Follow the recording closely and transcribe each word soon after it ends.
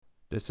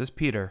This is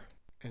Peter.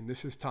 And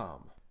this is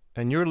Tom.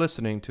 And you're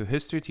listening to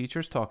History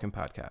Teachers Talking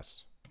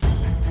Podcasts.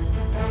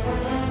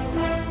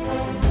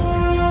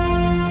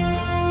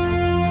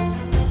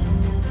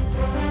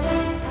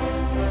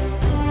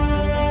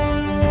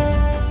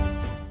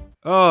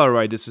 All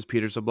right, this is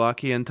Peter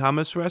Zablocki and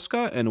Thomas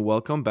Reska, and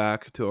welcome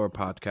back to our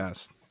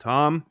podcast.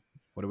 Tom,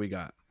 what do we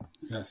got?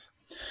 Yes.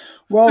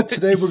 Well,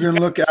 today we're going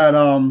to look at,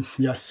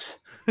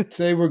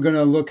 Today we're going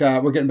to look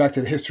at, we're getting back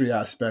to the history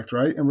aspect,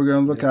 right? And we're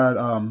going to look at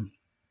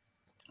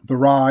the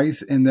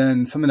rise, and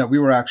then something that we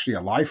were actually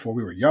alive for.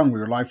 We were young, we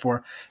were alive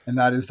for, and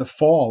that is the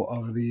fall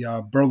of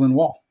the Berlin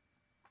Wall.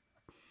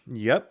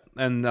 Yep.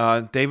 And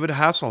David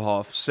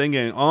Hasselhoff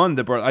singing on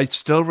the Berlin. I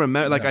still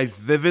remember, I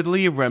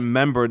vividly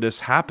remember this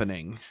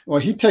happening.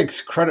 Well, he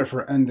takes credit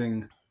for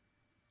ending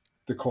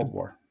the Cold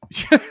War.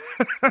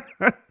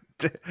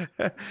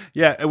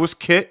 Yeah, it was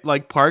Kit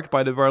parked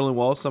by the Berlin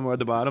Wall somewhere at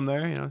the bottom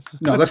there.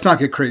 No, let's not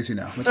get crazy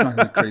now. Peter.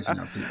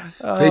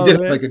 They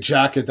did have a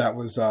jacket that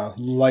was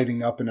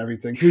lighting up and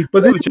everything.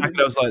 But the jacket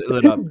that was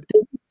lit up. They didn't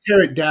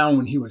tear it down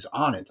when he was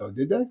on it, though,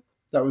 did they?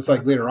 That was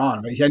later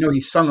on. But I know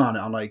he sung on it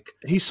on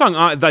He sung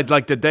on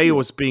the day it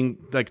was being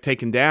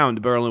taken down,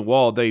 the Berlin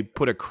Wall. They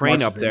put a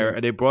crane up there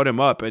and they brought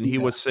him up, and he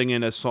was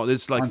singing a song.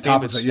 It's on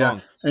top of it, yeah.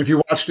 And if you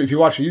watch the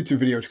YouTube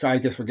video, it's I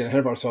guess we're getting ahead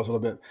of ourselves a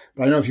little bit.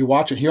 But I know if you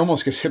watch it, he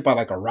almost gets hit by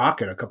a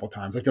rocket a couple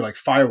times. They're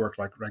fireworks,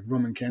 like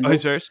Roman candles. Oh,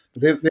 serious?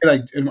 They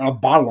a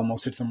bottle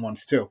almost hits him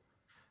once too.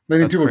 I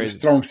think people were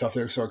just throwing stuff.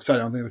 They were so excited.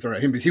 I don't think they were throwing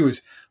at him because he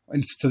was.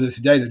 And to this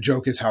day, the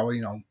joke is how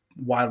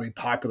widely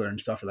popular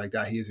and stuff like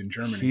that he is in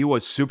Germany. He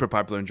was super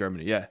popular in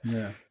Germany, yeah.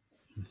 Yeah.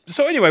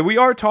 So anyway, we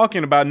are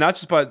talking about not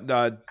just about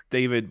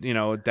David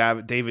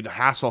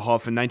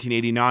Hasselhoff in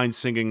 1989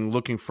 singing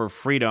 "Looking for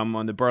Freedom"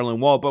 on the Berlin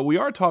Wall, but we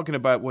are talking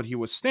about what he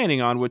was standing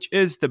on, which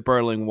is the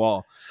Berlin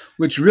Wall,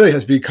 which really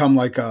has become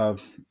a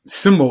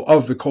symbol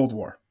of the Cold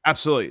War.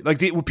 Absolutely.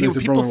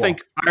 People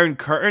think Iron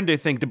Curtain, they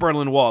think the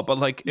Berlin Wall, but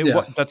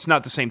that's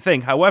not the same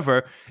thing.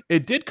 However,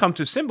 it did come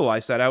to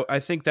symbolize that. I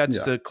think that's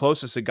the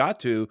closest it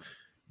got to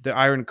the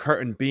Iron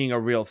Curtain being a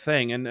real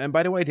thing. And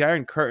by the way, the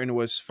Iron Curtain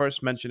was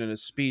first mentioned in a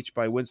speech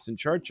by Winston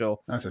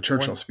Churchill. That's a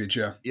Churchill speech,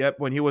 yeah. Yep,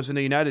 when he was in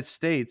the United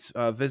States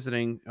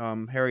visiting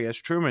Harry S.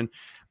 Truman.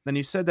 Then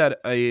he said that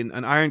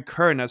an Iron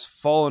Curtain has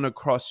fallen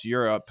across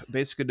Europe,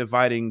 basically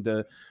dividing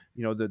the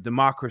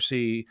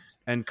democracy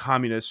and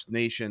communist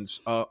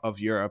nations of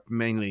Europe,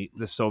 mainly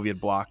the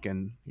Soviet bloc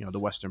and the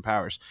Western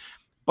powers.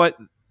 But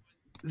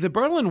the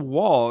Berlin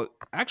Wall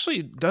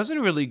actually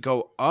doesn't really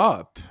go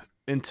up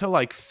until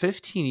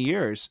 15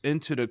 years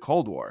into the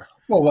Cold War.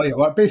 Well,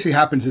 what basically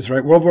happens is,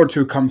 World War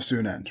II comes to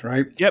an end,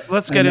 right? Yep,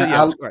 let's get it.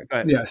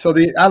 Yeah, so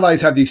the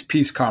Allies have these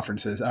peace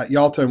conferences at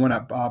Yalta and one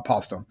at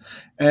Potsdam.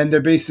 And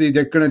they're going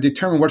to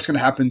determine what's going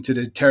to happen to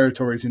the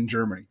territories in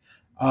Germany.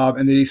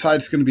 And they decide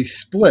it's going to be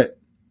split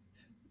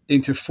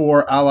into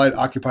 4 Allied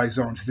occupied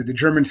zones. The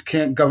Germans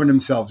can't govern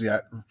themselves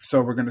yet,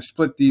 so we're going to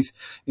split these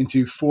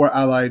into 4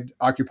 Allied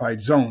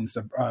occupied zones: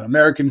 the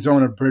American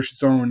zone, a British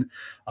zone,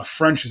 a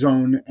French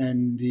zone,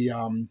 and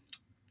the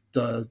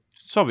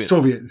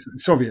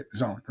Soviet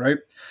zone. Right.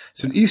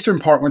 So the eastern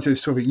part went to the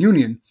Soviet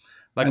Union,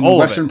 and the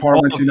western part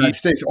went to the United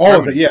States. All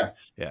of it, yeah.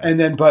 And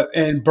then,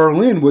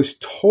 Berlin was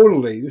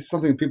totally. This is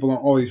something people don't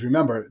always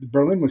remember.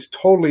 Berlin was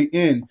totally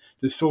in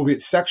the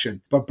Soviet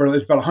section, but Berlin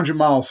is about 100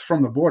 miles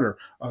from the border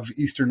of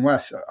East and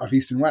West.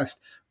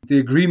 The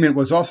agreement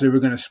was also they were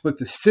going to split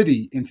the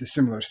city into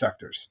similar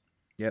sectors.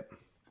 Yep.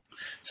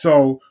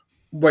 So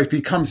what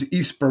becomes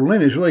East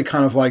Berlin is really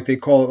kind of they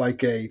call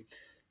it a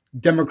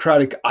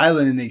democratic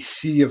island in a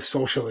sea of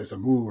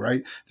socialism. Ooh,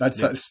 right? That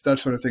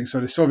sort of thing. So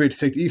the Soviets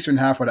take the eastern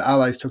half, while the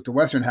Allies took the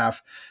western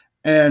half.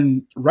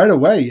 And right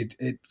away,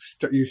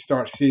 you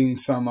start seeing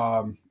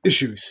some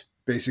issues,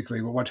 basically,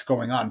 with what's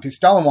going on. Because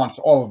Stalin wants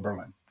all of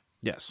Berlin.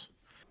 Yes.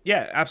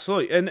 Yeah,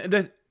 absolutely. And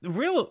the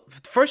real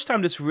first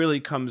time this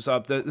really comes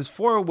up, this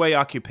 4-way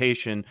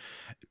occupation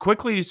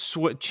quickly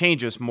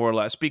changes more or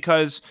less,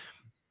 because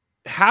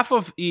half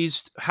of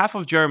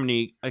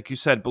Germany, like you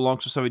said,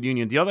 belongs to the Soviet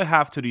Union. The other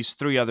half to these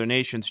 3 other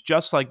nations,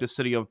 just like the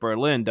city of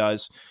Berlin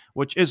does,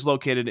 which is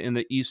located in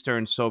the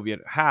eastern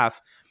Soviet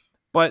half.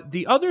 But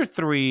the other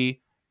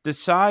 3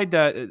 decide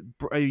that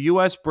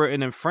U.S.,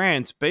 Britain, and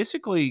France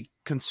basically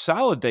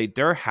consolidate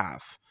their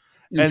half.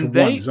 Into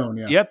one zone,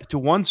 yeah. Yep, to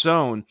one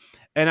zone.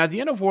 And at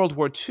the end of World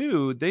War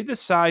II, they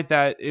decide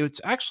that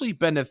it's actually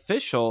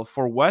beneficial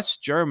for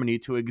West Germany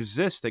to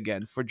exist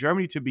again, for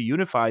Germany to be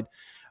unified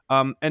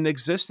and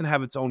exist and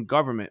have its own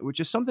government,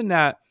 which is something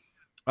that,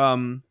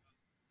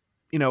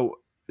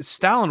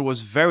 Stalin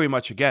was very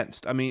much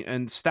against. I mean,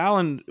 and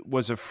Stalin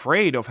was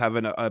afraid of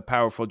having a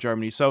powerful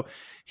Germany. So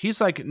he's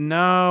like,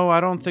 no,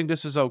 I don't think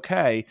this is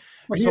okay.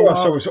 Well,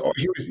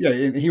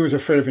 he was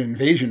afraid of an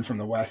invasion from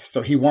the West.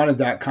 So he wanted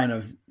that kind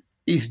of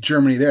East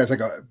Germany there. It's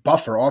like a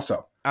buffer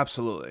also.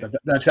 Absolutely.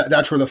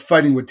 That's where the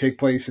fighting would take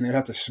place, and they'd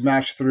have to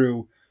smash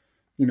through,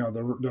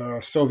 the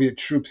Soviet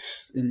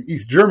troops in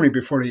East Germany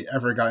before they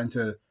ever got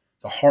into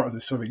the heart of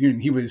the Soviet Union.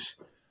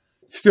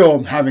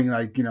 still having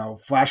like,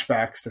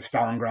 flashbacks to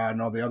Stalingrad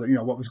and all the other,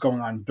 what was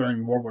going on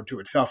during World War II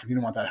itself. And he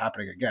didn't want that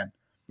happening again.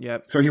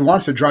 Yep. So he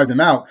wants to drive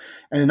them out.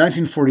 And in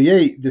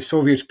 1948, the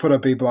Soviets put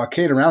up a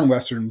blockade around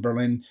Western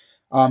Berlin,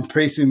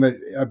 basically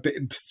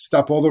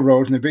stop all the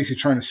roads, and they're basically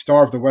trying to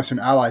starve the Western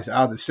Allies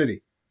out of the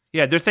city.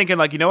 Yeah, they're thinking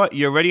like, you know what?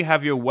 You already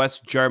have your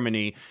West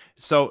Germany,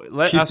 so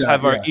let us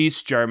have our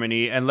East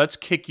Germany, and let's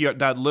kick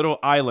that little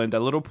island,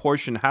 that little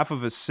portion, half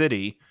of a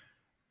city,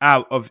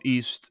 out of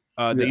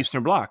the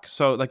Eastern Bloc.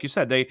 So, like you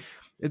said,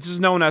 this is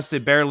known as the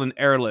Berlin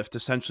Airlift.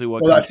 Essentially,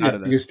 what comes out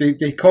of this, because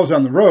they close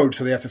down the road,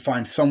 so they have to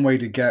find some way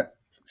to get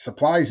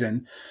supplies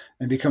in,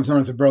 and becomes known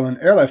as the Berlin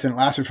Airlift. And it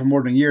lasted for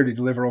more than a year. They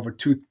deliver over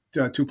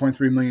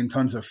 2.3 million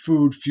tons of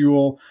food,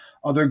 fuel,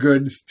 other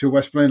goods to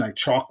West Berlin, like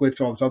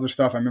chocolates, all this other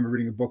stuff. I remember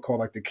reading a book called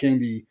like the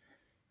Candy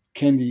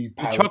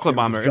Pilots. Chocolate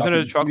Bomber. Isn't it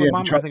a chocolate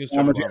bomber? I think it's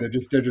chocolate bomber.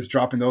 They're just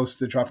dropping those.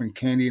 They're dropping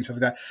candy and stuff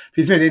like that.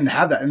 Because they didn't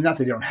have that, and not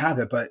that they don't have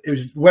it, but it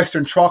was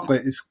Western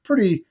chocolate is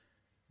pretty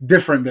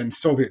different than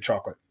Soviet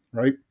chocolate,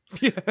 right?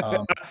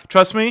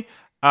 Trust me,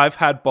 I've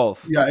had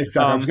both. Yeah,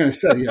 exactly. I was going to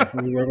say,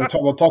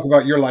 we'll talk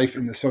about your life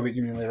in the Soviet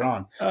Union later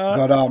on.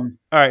 But all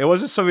right, it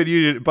was the Soviet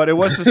Union, but it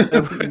was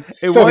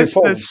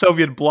the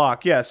Soviet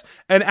bloc. Yes,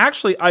 and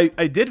actually,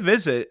 I did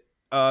visit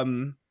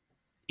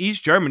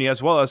East Germany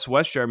as well as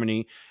West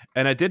Germany,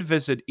 and I did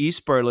visit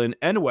East Berlin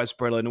and West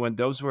Berlin when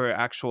those were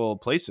actual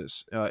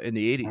places in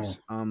the 80s.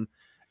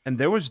 And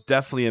there was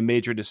definitely a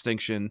major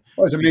distinction.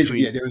 There was a major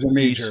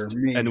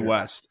East and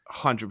West,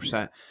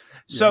 100%.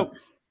 So.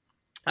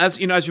 As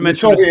you mentioned,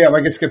 I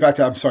guess get back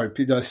to. I'm sorry.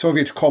 The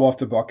Soviets call off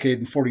the blockade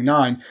in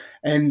 '49,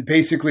 and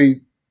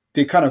basically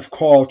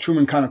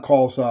Truman kind of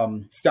calls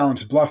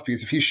Stalin's bluff,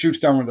 because if he shoots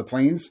down one of the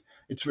planes,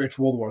 it's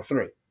World War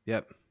III.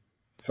 Yep.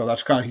 So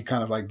that's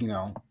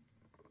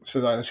So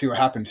let's see what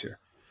happens here.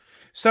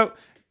 So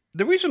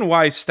the reason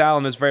why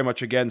Stalin is very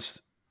much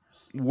against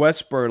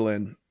West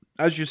Berlin,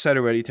 as you said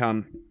already,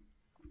 Tom,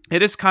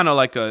 it is kind of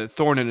like a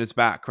thorn in his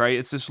back, right?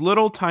 It's this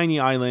little tiny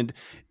island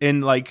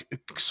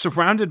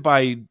surrounded by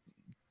a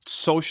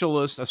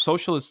socialist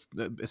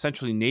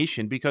essentially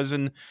nation, because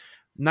in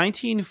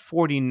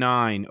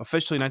 1949,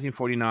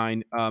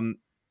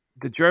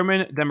 the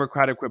German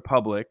Democratic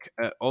Republic,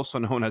 also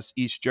known as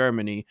East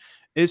Germany,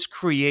 is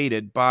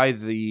created by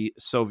the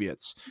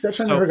Soviets. That's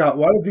what I never got.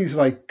 Why do these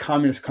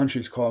communist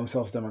countries call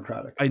themselves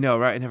democratic? I know,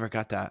 right? I never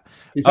got that.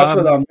 That's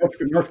what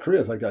North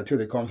Korea is like that too.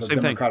 They call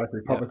themselves Democratic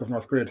Republic of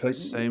North Korea. It's like,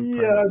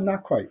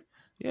 not quite.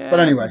 Yeah, but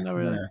anyway,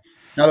 really.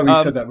 Now that we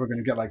said that, we're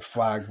going to get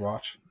flagged.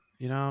 Watch.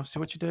 See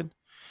what you did.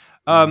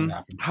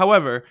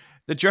 However,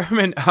 the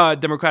German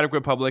Democratic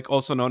Republic,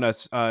 also known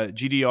as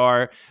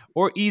GDR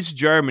or East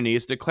Germany,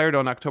 is declared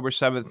on October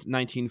 7th,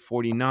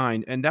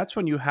 1949. And that's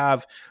when you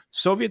have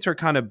Soviets are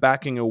kind of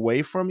backing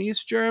away from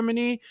East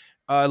Germany,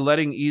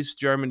 letting East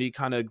Germany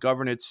kind of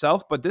govern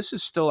itself. But this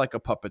is still like a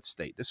puppet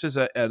state. This is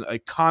a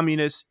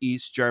communist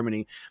East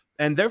Germany.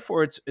 And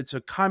therefore, it's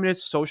a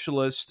communist,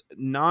 socialist,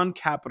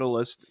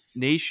 non-capitalist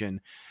nation.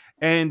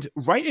 And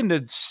right in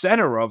the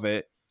center of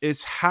it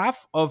is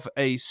half of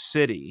a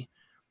city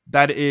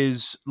that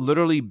is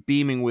literally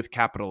beaming with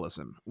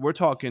capitalism. We're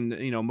talking,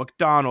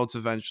 McDonald's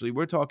eventually.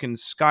 We're talking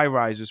sky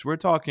rises. We're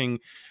talking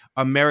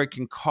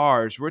American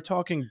cars. We're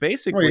talking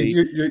basically...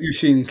 You're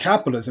seeing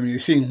capitalism. You're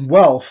seeing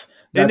wealth.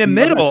 In the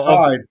middle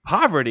of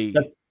poverty.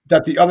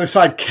 That the other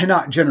side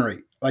cannot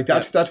generate.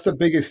 That's the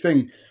biggest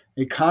thing.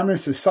 A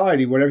communist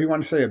society, whatever you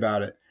want to say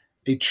about it,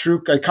 a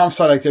communist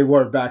society like they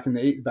were back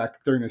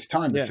during this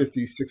time, the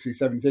 50s,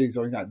 60s, 70s, 80s,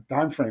 during that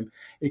time frame,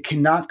 it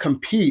cannot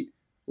compete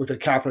with a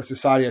capitalist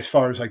society as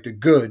far as the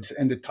goods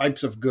and the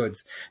types of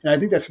goods. And I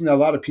think that's something that a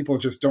lot of people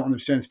just don't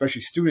understand,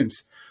 especially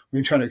students, when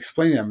you're trying to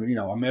explain to them,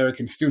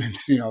 American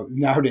students,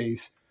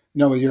 nowadays,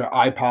 with your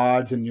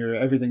iPods and your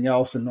everything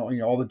else and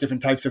all the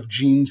different types of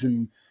jeans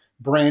and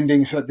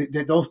branding, so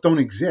those don't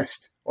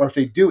exist. Or if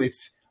they do,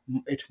 it's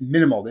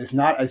minimal. There's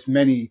not as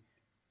much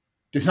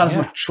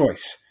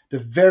choice.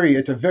 At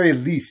the very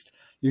least,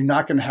 you're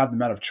not going to have the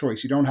amount of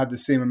choice. You don't have the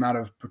same amount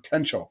of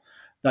potential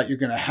that you're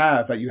going to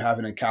have that you have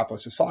in a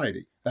capitalist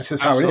society. That's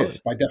just how it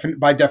is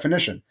by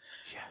definition.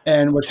 Yeah.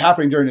 And what's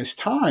happening during this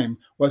time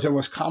was it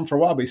was calm for a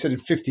while, but he said in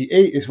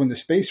 1958 is when the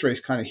space race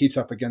kind of heats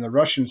up again. The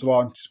Russians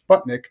launched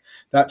Sputnik,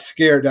 that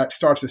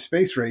starts the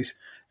space race.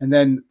 And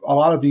then a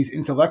lot of these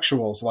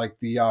intellectuals, like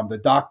the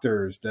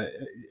doctors, the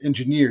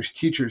engineers,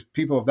 teachers,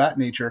 people of that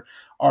nature,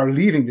 are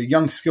leaving. The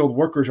young skilled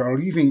workers are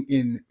leaving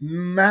in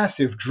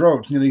massive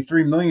droves, nearly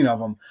 3 million of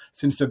them,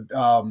 since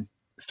to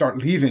start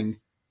leaving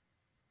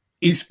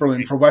East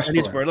Berlin for West Berlin.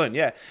 East Berlin,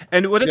 yeah.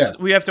 And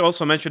we have to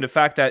also mention the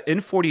fact that in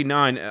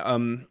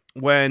 1949,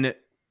 when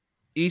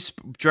East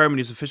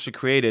Germany is officially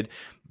created,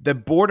 the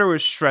border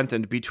is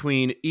strengthened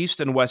between East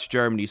and West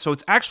Germany. So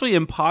it's actually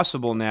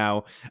impossible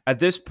now, at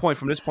this point,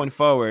 from this point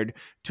forward,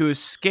 to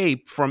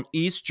escape from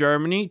East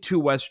Germany to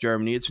West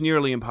Germany. It's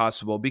nearly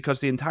impossible because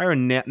the entire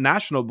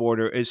national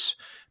border is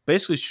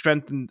basically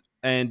strengthened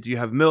and you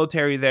have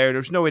military there.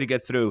 There's no way to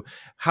get through.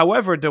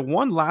 However, the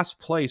one last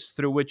place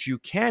through which you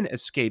can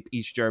escape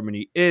East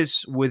Germany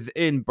is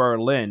within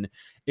Berlin.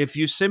 If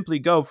you simply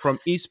go from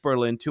East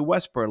Berlin to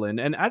West Berlin.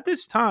 And at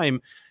this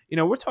time,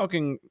 we're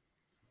talking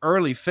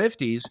early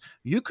 50s,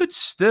 you could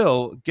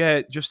still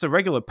get just a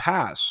regular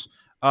pass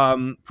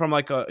from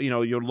like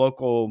your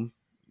local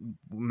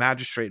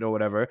magistrate or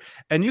whatever,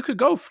 and you could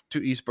go to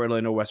East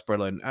Berlin or West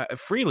Berlin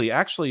freely.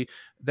 Actually,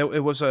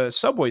 it was a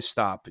subway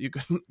stop. You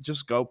could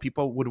just go.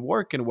 People would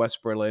work in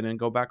West Berlin and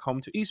go back home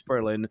to East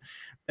Berlin,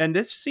 and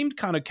this seemed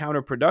kind of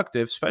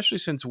counterproductive, especially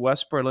since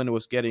West Berlin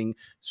was getting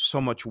so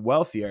much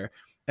wealthier.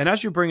 And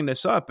as you're bringing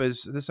this up,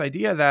 is this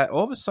idea that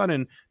all of a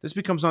sudden this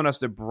becomes known as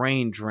the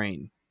brain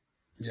drain.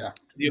 Yeah,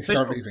 they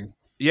start leaving.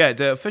 Yeah,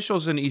 the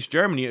officials in East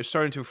Germany are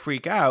starting to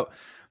freak out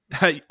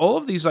that all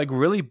of these like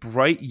really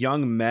bright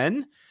young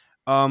men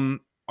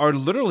are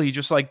literally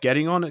just like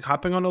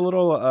hopping on a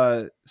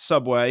little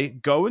subway,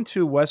 going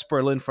to West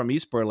Berlin from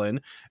East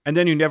Berlin, and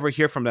then you never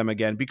hear from them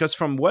again, because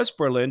from West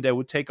Berlin they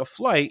would take a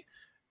flight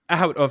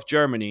out of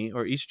Germany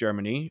or East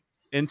Germany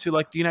into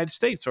like the United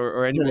States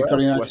or anywhere. Yeah, they go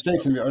to the United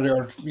States,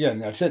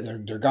 and that's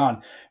it. They're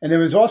gone. And there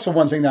was also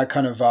one thing that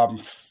kind of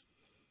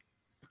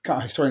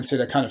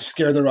that kind of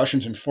scared the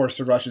Russians and forced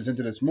the Russians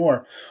into this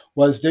more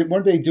was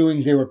what they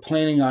doing? They were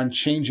planning on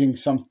changing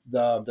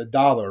the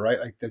dollar, right?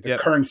 Like the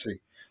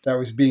currency that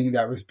was being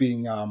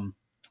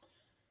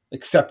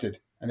accepted,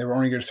 and they were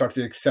only going to start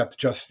to accept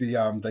just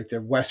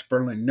the West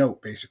Berlin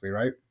note, basically,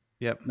 right?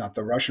 Yep. Not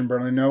the Russian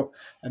Berlin note,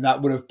 and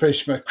that would have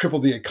pretty much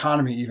crippled the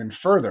economy even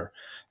further.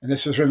 And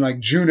this was in like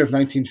June of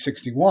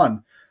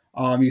 1961.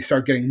 You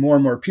start getting more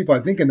and more people. I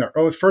think in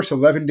the first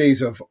 11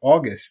 days of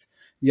August,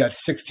 you had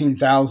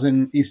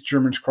 16,000 East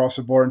Germans cross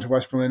the border into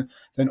West Berlin.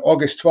 Then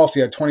August 12th,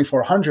 you had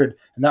 2,400,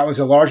 and that was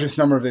the largest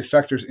number of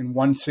effectors in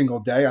one single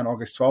day on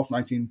August 12th,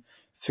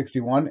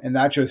 1961. And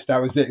that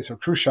was it. So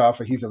Khrushchev,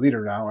 he's a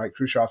leader now, right?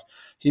 Khrushchev,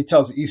 he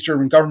tells the East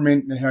German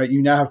government,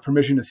 you now have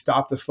permission to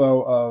stop the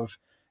flow of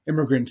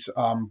immigrants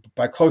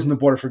by closing the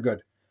border for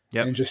good.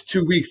 Yep. In just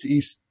 2 weeks, the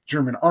East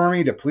German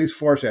army, the police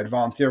force, they had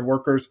volunteer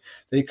workers.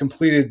 They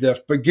completed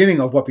the beginning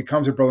of what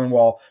becomes a Berlin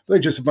Wall, really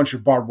just a bunch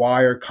of barbed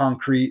wire,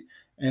 concrete,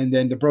 and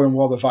then the Berlin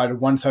Wall divided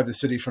one side of the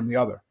city from the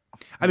other.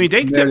 I mean,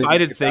 they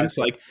divided things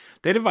like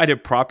they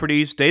divided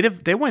properties. They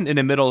went in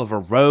the middle of a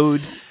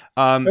road.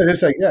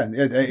 It's like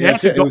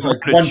it was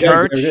like one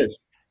church. Day, there it is.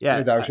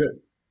 Yeah, that was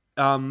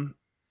it.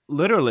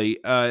 Literally,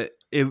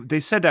 they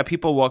said that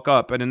people woke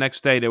up and the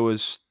next day there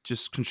was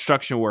just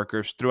construction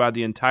workers throughout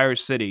the entire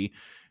city,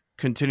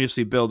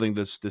 continuously building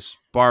this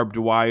barbed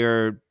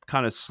wire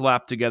kind of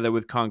slapped together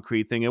with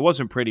concrete thing. It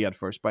wasn't pretty at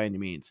first by any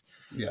means.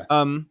 Yeah.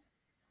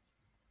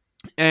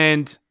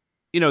 And,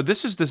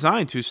 this is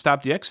designed to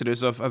stop the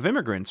exodus of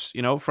immigrants,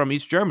 from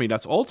East Germany.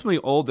 That's ultimately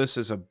all this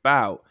is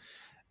about.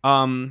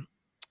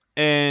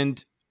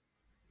 And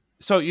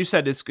so you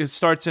said it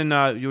starts in,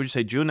 you would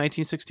say June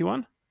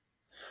 1961?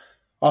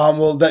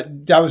 Well,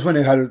 that was when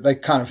it had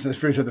like kind of the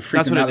freak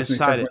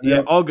analysis.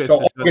 Yeah, August. So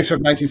August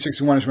of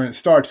 1961 is when it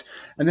starts,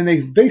 and then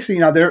they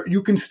basically there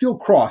you can still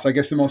cross. I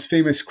guess the most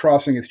famous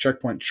crossing is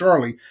Checkpoint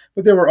Charlie,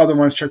 but there were other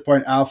ones: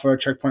 Checkpoint Alpha,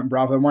 Checkpoint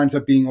Bravo. It winds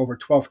up being over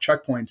 12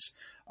 checkpoints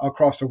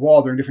across the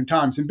wall during different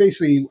times. And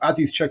basically, at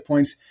these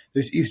checkpoints,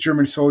 there's East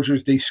German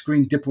soldiers. They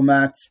screen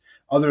diplomats,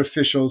 other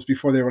officials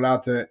before they were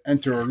allowed to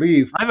enter or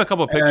leave. I have a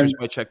couple of pictures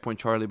by Checkpoint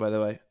Charlie, by the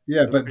way.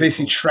 Yeah, but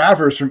basically,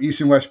 travelers from East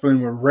and West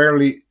Berlin were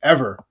rarely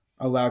ever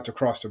allowed to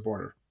cross the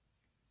border.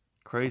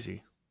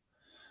 Crazy.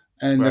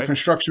 And the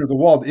construction of the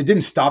wall, it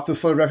didn't stop the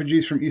flow of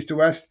refugees from east to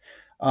west,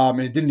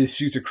 and it didn't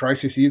diffuse the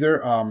crisis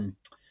either.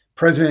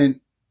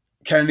 President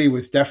Kennedy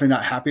was definitely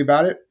not happy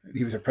about it.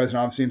 He was a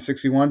president, obviously, in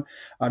 61,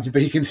 but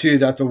he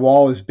considered that the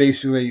wall is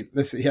basically,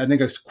 I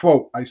think a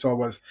quote I saw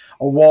was,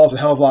 a wall is a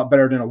hell of a lot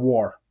better than a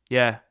war.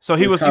 Yeah. So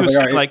he was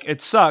saying, like,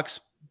 it sucks,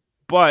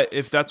 but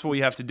if that's what we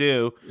have to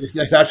do.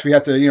 If that's what we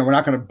have to, we're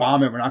not going to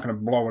bomb it. We're not going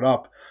to blow it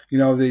up.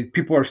 The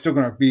people are still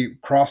going to be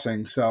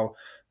crossing. So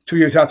 2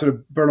 years after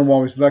the Berlin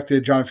Wall was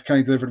elected, John F.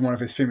 Kennedy delivered one of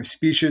his famous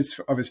speeches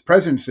of his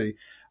presidency,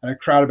 and a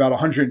crowd of about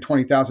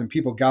 120,000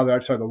 people gathered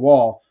outside the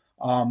wall.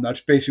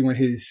 That's basically when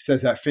he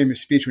says that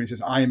famous speech when he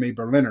says, "I am a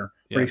Berliner,"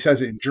 but he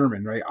says it in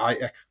German, right?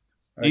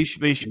 Ich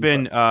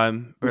bin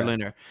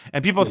Berliner. Yeah.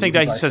 And people think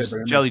that he says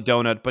jelly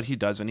donut, but he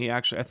doesn't.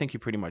 I think he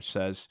pretty much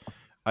says,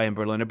 "I am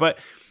Berliner." But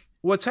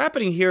what's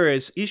happening here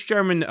is East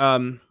German,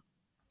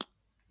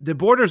 the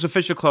border is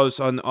officially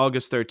closed on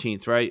August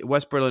 13th, right?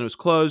 West Berlin was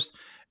closed.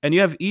 And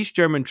you have East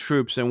German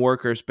troops and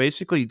workers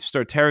basically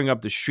start tearing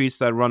up the streets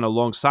that run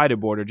alongside the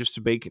border just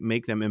to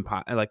make them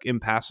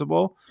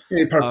impassable.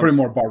 Yeah, putting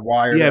more barbed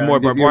wire. Yeah, more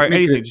barbed wire,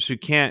 anything. Just you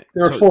can't.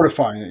 They were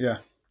fortifying it, yeah.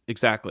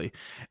 Exactly.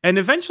 And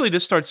eventually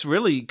this starts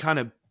really kind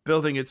of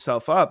building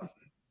itself up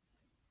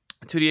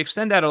to the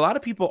extent that a lot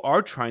of people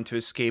are trying to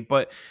escape,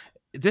 but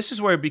this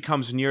is where it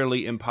becomes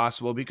nearly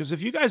impossible, because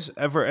if you guys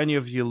any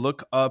of you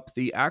look up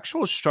the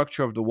actual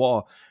structure of the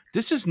wall,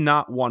 this is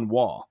not one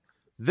wall.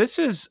 This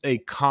is a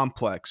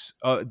complex.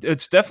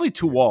 It's definitely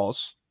two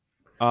walls.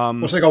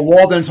 Well, it's like a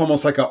wall, then it's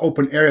almost like an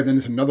open area, then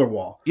it's another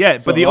wall. Yeah,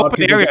 So but the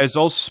open area is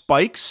all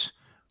spikes,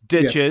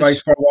 ditches,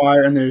 spikes, barbed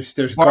wire, and there's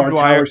guard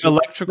wire, towers.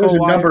 electrical There's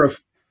a wire. number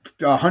of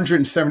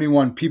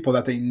 171 people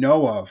that they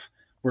know of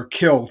were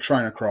killed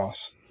trying to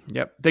cross.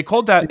 Yep. They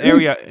called that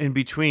area in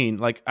between,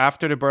 like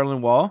after the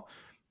Berlin Wall,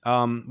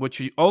 from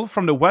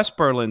the West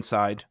Berlin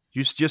side,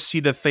 you just see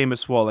the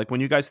famous wall. Like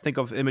when you guys think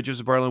of images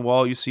of Berlin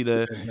Wall, you see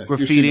the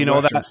graffiti and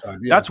all that.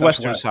 Yeah, that's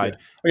Western side.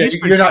 Yeah.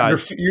 You're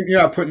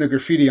not putting the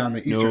graffiti on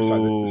the Eastern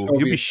side.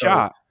 You'd be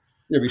shot.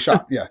 You'd be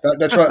shot. Yeah,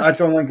 that's what I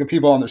don't think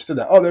people understood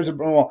that. Oh, there's a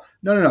Berlin Wall.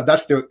 No.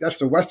 That's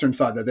the Western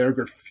side that they're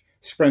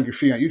spraying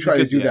graffiti on. You try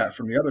to do that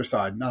from the other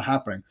side, not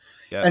happening.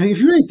 Yeah. And if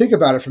you really think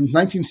about it, from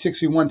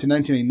 1961 to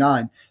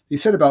 1989, they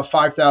said about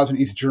 5,000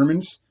 East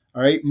Germans.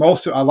 All right,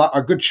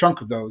 a good chunk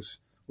of those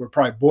were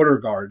probably border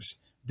guards.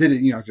 Did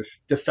it,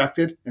 just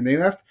defected and they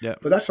left. Yeah.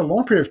 But that's a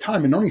long period of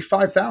time, and only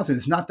 5,000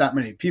 is not that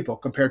many people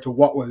compared to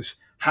what was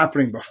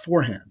happening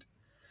beforehand.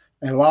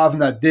 And a lot of them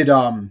that did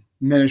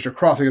manage to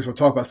cross, I guess we'll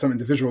talk about some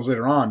individuals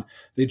later on.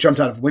 They jumped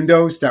out of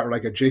windows that were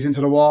like adjacent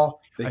to the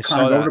wall. They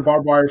climbed over the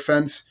barbed wire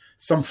fence.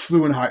 Some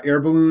flew in hot air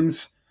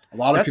balloons. A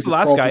lot of people.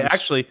 That's the last guy.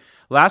 Actually,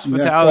 last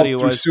fatality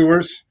was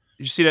sewers.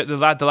 You see that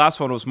the last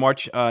one was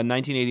March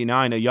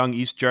 1989. A young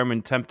East German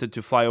attempted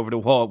to fly over the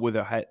wall with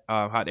a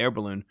hot air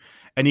balloon,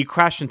 and he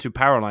crashed into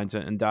power lines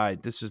and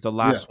died. This is the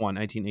last one,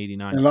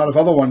 1989. And a lot of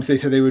other ones, they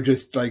said they would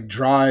just like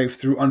drive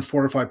through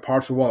unfortified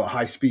parts of the wall at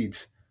high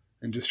speeds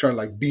and just try to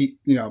like beat,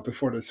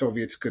 before the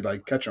Soviets could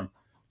like catch them.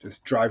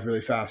 Just drive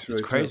really fast.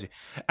 Really crazy.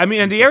 I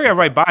mean, and the area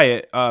right by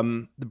it,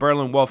 the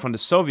Berlin Wall from the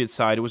Soviet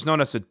side, it was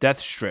known as the Death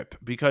Strip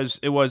because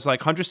it was like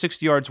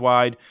 160 yards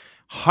wide,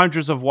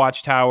 hundreds of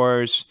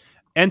watchtowers,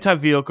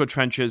 anti-vehicle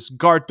trenches,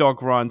 guard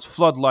dog runs,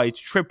 floodlights,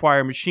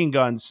 tripwire, machine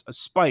guns,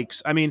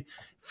 spikes. I mean,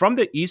 from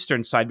the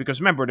eastern side, because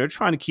remember, they're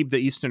trying to keep the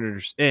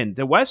Easterners in.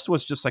 The West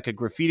was just like a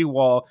graffiti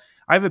wall.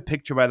 I have a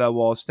picture by that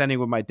wall standing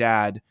with my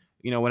dad,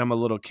 when I'm a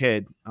little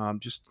kid,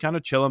 just kind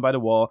of chilling by the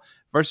wall.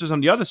 Versus on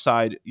the other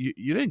side,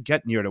 you didn't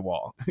get near the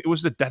wall. It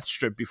was the Death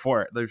Strip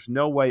before it. There's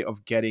no way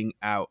of getting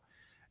out.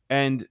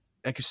 And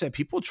like I said,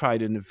 people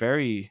tried in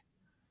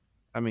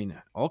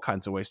all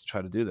kinds of ways to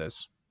try to do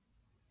this.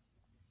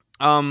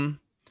 I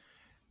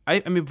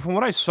mean, from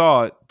what I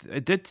saw, I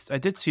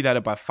did see that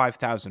about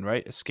 5,000,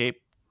 right?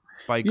 Escape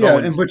by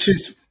going. Yeah, and which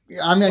is,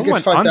 I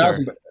guess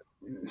 5,000, but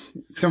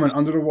someone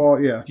under the wall,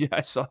 yeah. Yeah,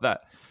 I saw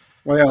that.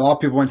 Well, yeah, a lot of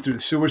people went through the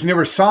sewers, and there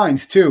were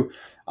signs too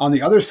on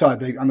the other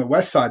side, on the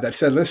west side, that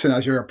said, "Listen,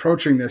 as you're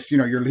approaching this,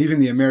 you're leaving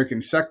the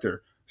American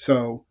sector,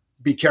 so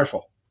be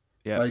careful."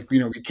 Yeah,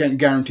 we can't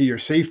guarantee your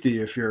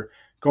safety if you're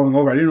going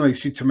over. I didn't really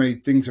see too many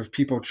things of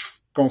people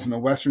going from the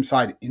western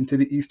side into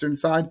the eastern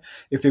side.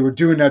 If they were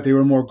doing that, they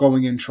were more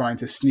going in trying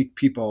to sneak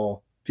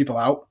people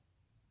out.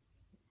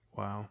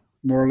 Wow,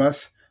 more or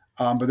less.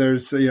 But there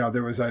was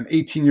an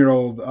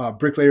 18-year-old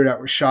bricklayer that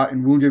was shot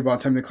and wounded while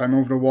attempting to climb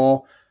over the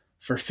wall.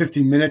 For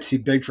 50 minutes, he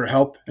begged for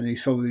help, and he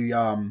slowly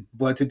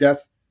bled to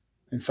death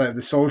inside of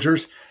the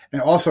soldiers,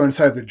 and also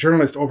inside of the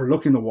journalist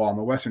overlooking the wall on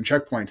the western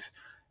checkpoints.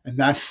 And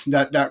that's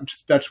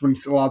when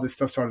a lot of this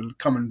stuff started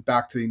coming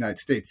back to the United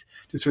States.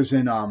 This was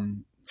in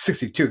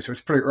 1962, so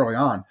it's pretty early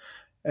on.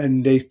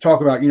 And they talk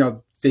about,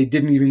 they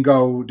didn't even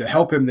go to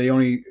help him. They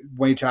only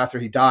waited after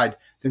he died.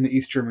 Then the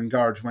East German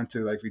guards went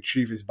to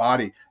retrieve his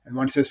body. And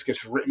once this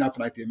gets written up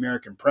in the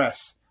American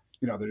press,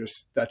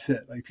 that's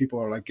it. People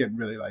are getting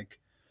really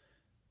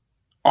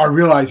are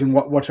realizing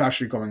what's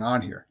actually going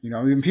on here.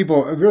 And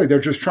people really,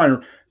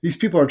 these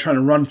people are trying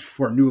to run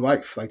for a new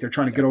life. They're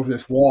trying to get over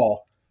this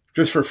wall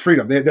just for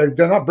freedom. They're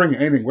not bringing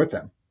anything with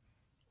them.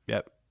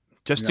 Yep.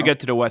 Just to get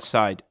to the west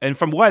side. And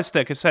from west,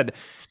 like I said,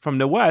 from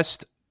the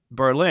west,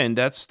 Berlin,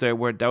 that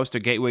was the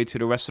gateway to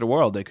the rest of the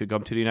world. They could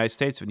come to the United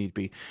States if need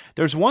be.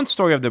 There's one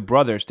story of the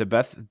brothers, the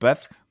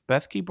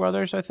Bethke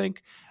brothers, I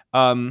think.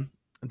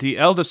 The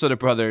eldest of the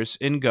brothers,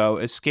 Ingo,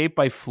 escaped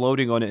by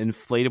floating on an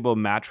inflatable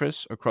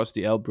mattress across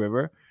the Elbe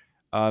River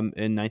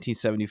in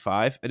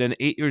 1975. And then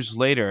 8 years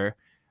later,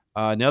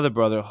 another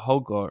brother,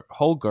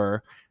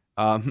 Holger,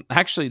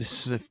 actually,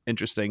 this is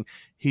interesting.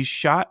 He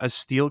shot a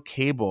steel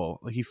cable.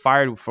 He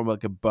fired from a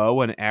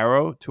bow and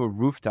arrow to a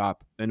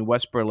rooftop in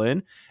West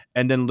Berlin,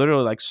 and then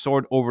literally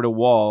soared over the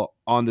wall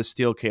on the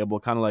steel cable,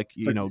 kind of like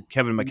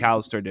Kevin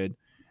McAllister did.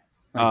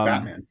 Like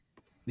Batman.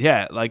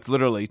 Yeah,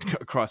 literally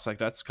across.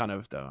 That's kind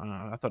of.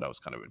 I thought that was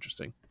kind of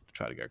interesting to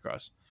try to get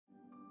across.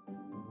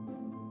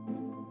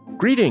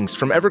 Greetings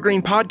from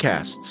Evergreen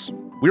Podcasts.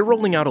 We're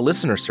rolling out a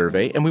listener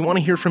survey, and we want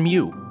to hear from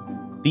you.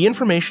 The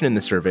information in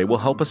the survey will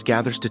help us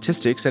gather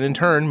statistics and in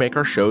turn make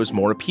our shows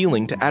more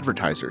appealing to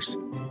advertisers.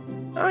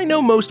 I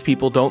know most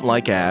people don't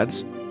like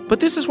ads, but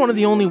this is one of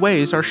the only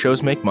ways our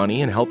shows make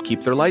money and help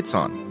keep their lights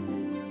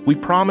on. We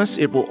promise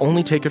it will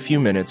only take a few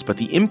minutes, but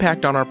the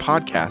impact on our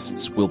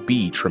podcasts will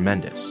be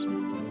tremendous.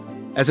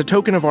 As a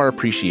token of our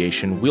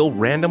appreciation, we'll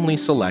randomly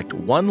select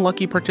one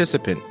lucky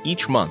participant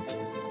each month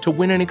to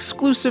win an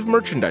exclusive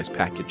merchandise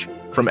package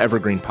from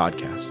Evergreen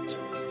Podcasts.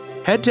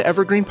 Head to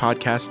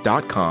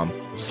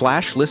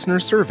evergreenpodcast.com/listener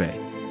survey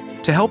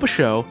to help a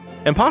show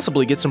and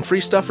possibly get some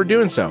free stuff for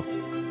doing so.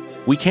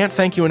 We can't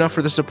thank you enough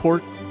for the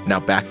support. Now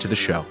back to the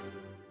show.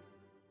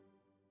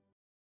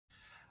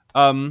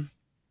 But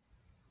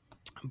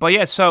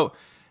yeah, so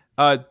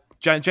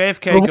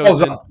JFK So the goes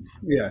wall's in. up.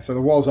 Yeah, so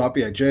the wall's up.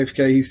 Yeah,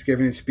 JFK, he's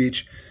giving his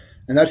speech.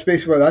 And that's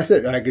basically what that's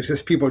it. Like, it's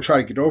just people try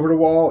to get over the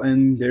wall,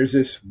 and there's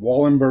this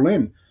wall in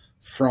Berlin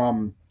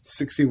from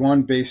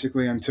 61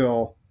 basically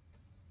until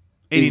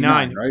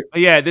 89, right?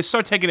 Yeah, they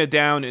start taking it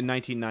down in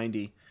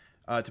 1990,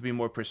 to be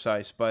more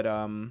precise. But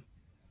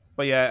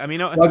yeah, I mean,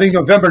 Well, I think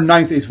November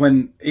 9th is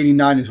when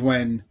 89 is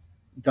when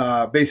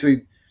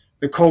basically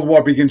the Cold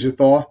War begins to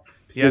thaw,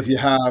 because you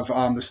have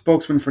the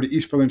spokesman for the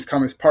East Berlin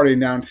Communist Party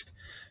announced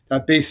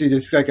that basically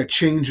there's like a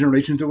change in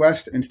relation to the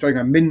West, and starting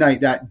at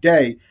midnight that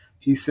day,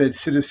 he said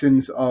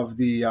citizens of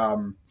the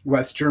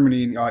East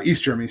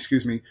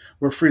Germany,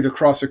 were free to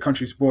cross their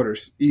country's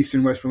borders. East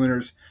and West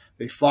Berliners,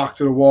 they flock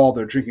to the wall.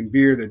 They're drinking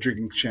beer. They're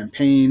drinking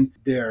champagne.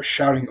 They're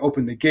shouting,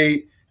 "Open the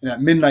gate!" And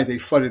at midnight, they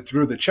flooded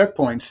through the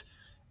checkpoints.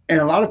 And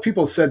a lot of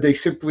people said they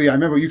simply. I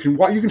remember you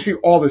can see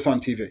all this on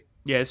TV.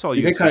 yeah, it's all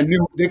They kind of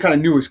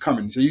knew it was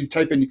coming. So you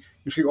type in,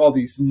 you see all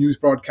these news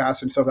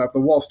broadcasts and stuff. That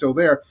the wall's still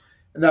there,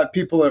 and that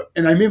people are.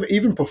 And I remember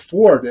even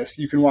before this,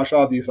 you can watch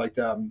all these like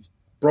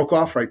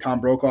Brokaw, right?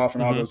 Tom Brokaw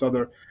and all those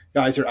other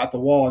guys are at the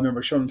wall. I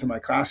remember showing them to my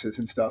classes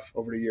and stuff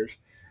over the years.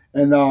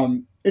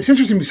 And it's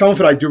interesting. Some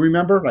of it I do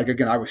remember. Like,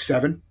 again, I was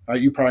 7.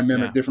 Right? You probably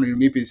remember it differently than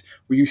me, because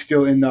were you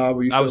still in?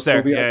 Were you still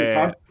Soviet at this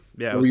time?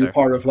 Yeah. Or were you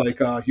part of like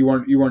you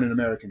weren't an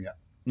American yet?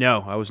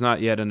 No, I was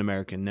not yet an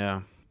American.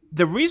 No.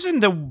 The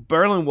reason the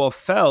Berlin Wall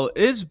fell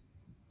is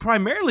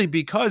primarily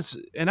because,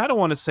 and I don't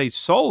want to say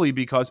solely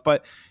because,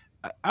 but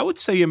I would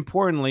say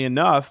importantly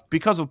enough,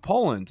 because of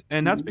Poland,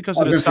 and that's because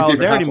of the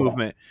Solidarity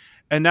movement.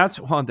 And that's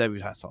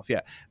David Hasselhoff,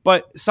 yeah.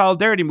 But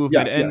Solidarity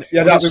movement,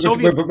 that was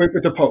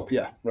with the Pope,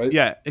 yeah, right.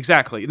 Yeah,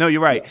 exactly. No,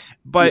 you're right. Yes.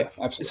 But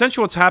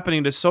essentially, what's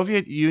happening? The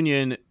Soviet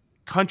Union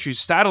countries,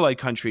 satellite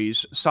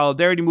countries,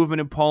 Solidarity movement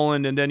in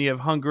Poland, and then you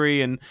have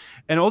Hungary, and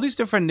all these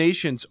different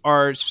nations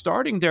are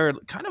starting their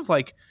kind of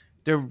like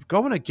they're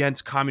going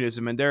against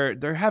communism, and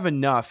they have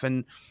enough,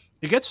 and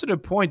it gets to the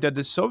point that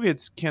the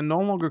Soviets can no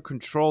longer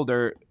control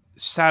their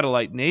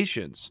satellite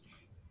nations,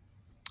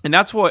 and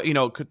that's what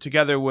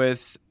together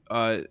with.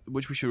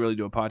 Which we should really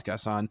do a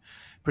podcast on,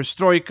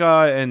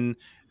 Perestroika and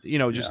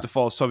just the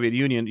fall of Soviet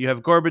Union. You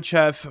have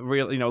Gorbachev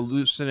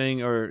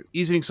loosening or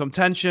easing some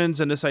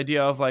tensions, and this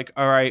idea of like,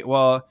 all right,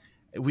 well,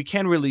 we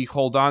can't really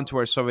hold on to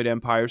our Soviet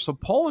empire, so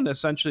Poland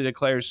essentially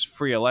declares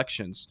free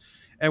elections.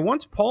 And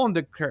once Poland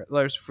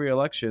declares free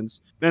elections,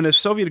 and the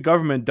Soviet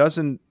government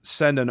doesn't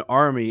send an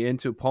army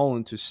into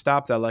Poland to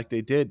stop that like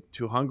they did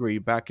to Hungary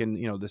back in the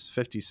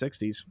 50s,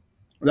 60s.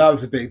 That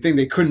was a big thing.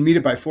 They couldn't meet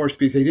it by force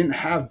because they didn't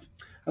have.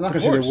 I'm not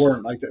going to say they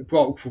weren't like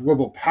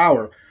global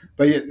power,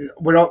 but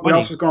what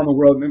else was going on in the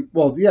world?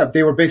 Well, yeah,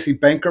 they were basically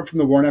bankrupt from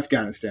the war in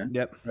Afghanistan.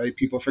 Yep. Right.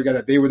 People forget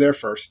that they were there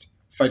first,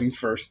 fighting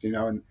first. In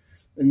the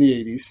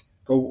 80s,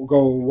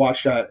 go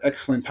watch that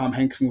excellent Tom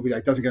Hanks movie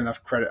that doesn't get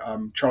enough credit.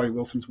 Charlie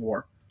Wilson's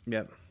War.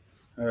 Yep.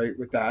 All right,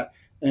 with that,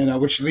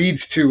 and which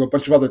leads to a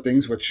bunch of other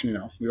things, which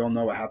we all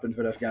know what happens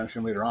with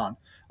Afghanistan later on.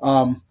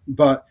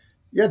 But.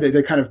 Yeah,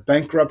 they're kind of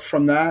bankrupt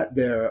from that.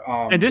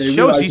 And this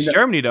shows East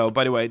Germany, though.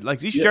 By the way,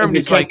 like East Germany,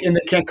 and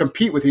they can't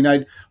compete with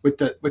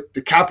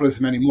the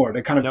capitalism anymore.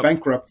 They're kind of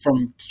bankrupt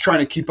from trying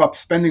to keep up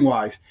spending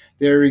wise.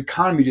 Their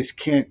economy just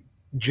can't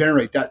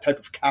generate that type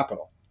of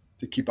capital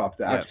to keep up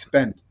that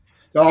spend.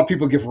 A lot of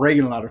people give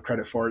Reagan a lot of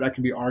credit for it. That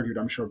can be argued,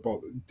 I'm sure,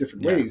 both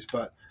different ways.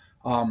 But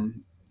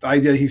the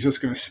idea that he's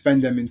just going to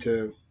spend them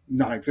into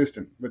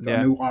non-existent with a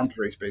new arms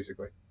race,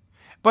 basically.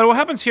 But what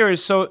happens here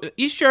is, so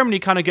East Germany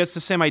kind of gets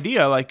the same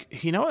idea, like,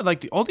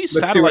 like all these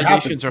satellite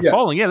nations are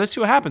falling. Yeah, let's see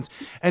what happens.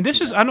 And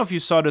this is, I don't know if you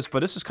saw this,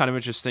 but this is kind of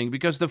interesting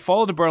because the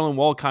fall of the Berlin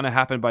Wall kind of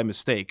happened by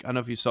mistake. I don't know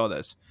if you saw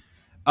this.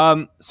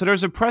 So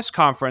there's a press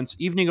conference,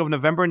 evening of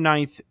November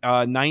 9th,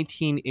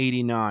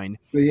 1989.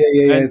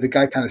 Yeah. And the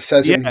guy kind of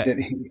says it.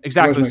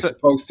 Exactly. He wasn't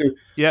supposed to.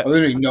 Yeah. I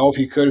didn't even know if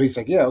he could. He's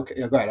like, yeah, okay.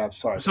 Yeah, go ahead. I'm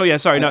sorry.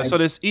 So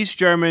this East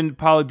German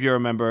Politburo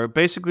member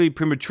basically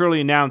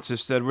prematurely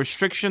announces that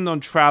restriction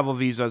on travel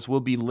visas will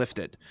be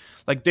lifted.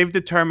 Like, they've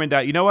determined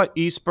that,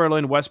 East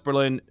Berlin, West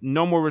Berlin,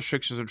 no more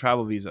restrictions on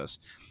travel visas.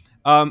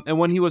 And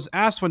when he was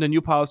asked when the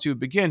new policy would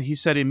begin, he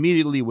said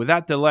immediately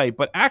without delay.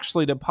 But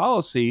actually, the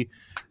policy,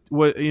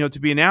 to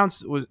be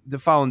announced the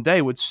following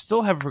day, would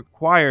still have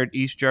required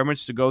East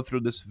Germans to go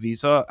through this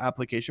visa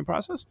application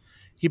process.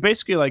 He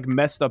basically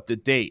messed up the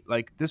date.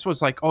 Like, this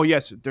was like, oh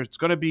yes, there's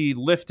going to be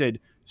lifted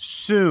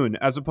soon,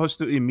 as opposed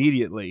to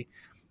immediately.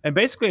 And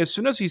basically, as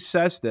soon as he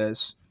says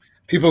this,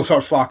 people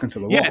start flocking to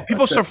the wall. Yeah,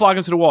 people start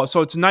flocking to the wall.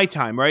 So it's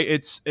nighttime, right?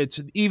 It's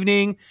an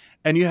evening.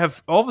 And you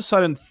have all of a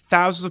sudden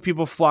thousands of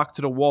people flock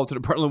to the wall, to the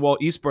Berlin Wall,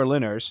 East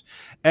Berliners.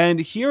 And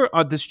here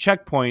at this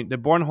checkpoint, the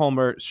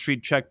Bornholmer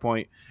Street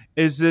checkpoint,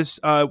 is this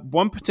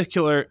one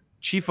particular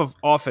chief of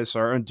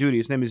officer on duty.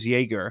 His name is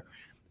Jaeger.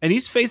 And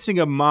he's facing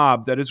a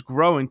mob that is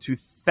growing to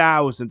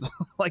thousands,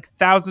 like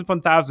thousands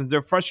upon thousands.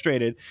 They're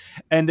frustrated.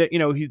 And,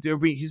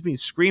 he's being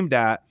screamed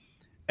at.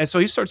 And so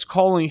he starts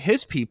calling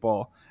his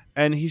people.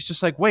 And he's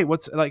just like, wait,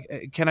 what's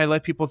like, can I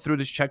let people through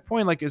this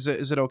checkpoint? Like, is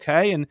it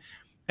okay? And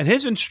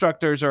his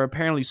instructors are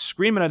apparently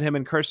screaming at him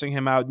and cursing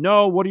him out.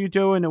 No, what are you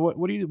doing?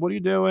 What are you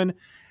doing?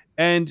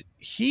 And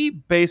he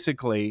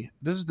basically,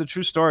 this is the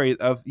true story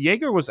of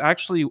Yeager was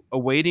actually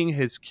awaiting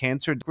his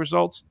cancer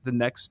results the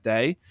next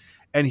day.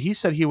 And he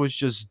said he was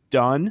just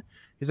done.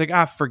 He's like,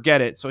 forget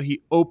it. So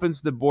he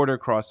opens the border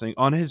crossing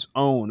on his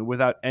own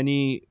without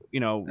any,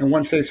 And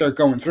once they start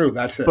going through,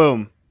 that's it.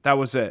 Boom. That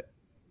was it.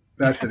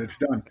 That's it. It's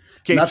done.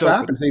 And that's what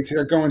happens. They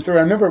start going through.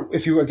 I remember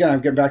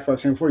I'm getting back to what I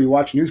was saying before, you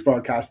watch news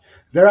broadcasts,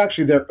 they're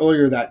actually there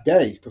earlier that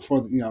day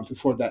before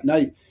that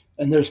night.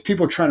 And there's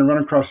people trying to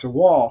run across the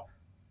wall,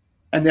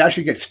 and they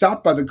actually get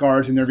stopped by the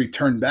guards and they're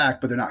returned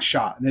back, but they're not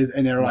shot.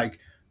 And they're like,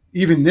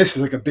 even this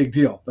is like a big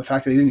deal. The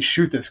fact that they didn't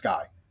shoot this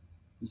guy,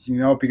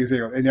 because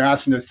they're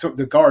asking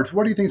the guards,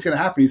 what do you think is going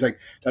to happen? He's like,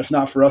 that's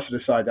not for us to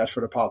decide. That's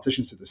for the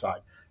politicians to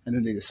decide. And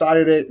then they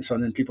decided it. So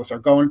then people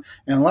start going.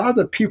 And a lot of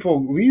the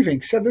people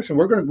leaving said, listen,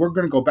 we're going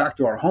to go back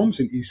to our homes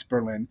in East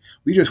Berlin.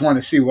 We just want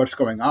to see what's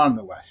going on in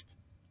the West.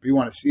 We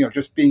want to see,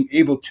 just being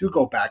able to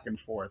go back and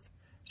forth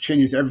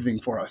changes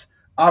everything for us.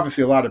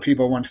 Obviously, a lot of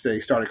people, once they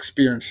start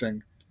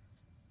experiencing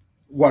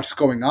what's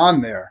going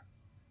on there,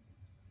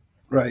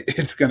 right,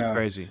 it's going to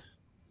crazy.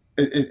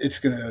 It's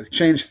going to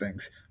change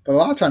things. But a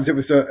lot of times it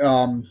was,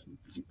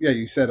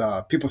 you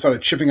said people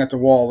started chipping at the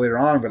wall later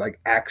on with like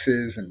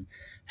axes and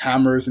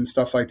hammers and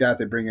stuff like that.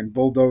 They bring in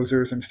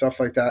bulldozers and stuff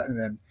like that. And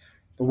then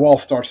the wall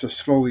starts to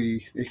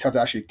slowly, they have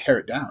to actually tear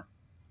it down.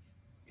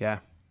 Yeah.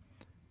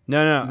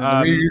 No.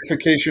 The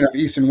reunification of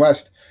East and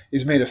West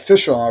is made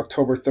official on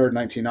October 3rd,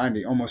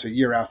 1990, almost a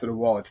year after the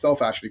wall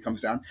itself actually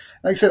comes down.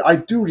 Like I said, I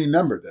do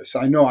remember this.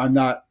 I know I'm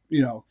not,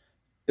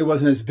 it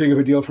wasn't as big of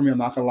a deal for me. I'm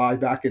not going to lie.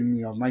 Back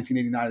in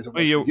 1989 as it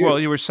was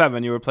you were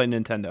 7. You were playing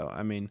Nintendo.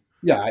 I mean,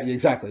 yeah,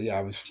 exactly. Yeah,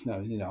 I was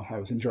I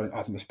was enjoying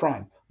Optimus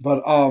Prime,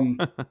 but I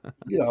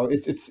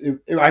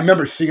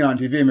remember seeing it on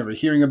TV. I remember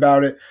hearing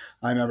about it.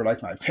 I remember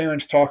like my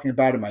parents talking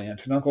about it, my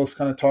aunts and uncles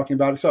kind of talking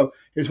about it. So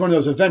it's one of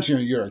those events.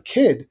 You're a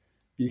kid,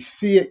 you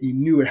see it, you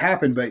knew it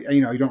happened, but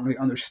you don't really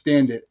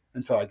understand it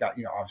until I got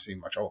obviously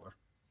much older.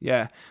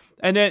 Yeah.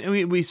 And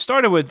then we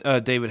started with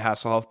David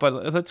Hasselhoff,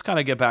 but let's kind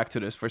of get back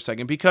to this for a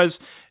second, because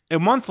a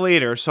month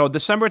later, so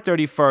December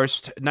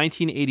 31st,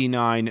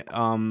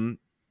 1989,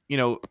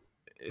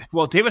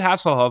 David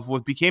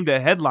Hasselhoff became the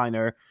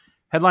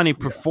headlining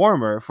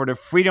performer for the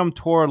Freedom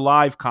Tour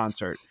live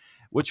concert,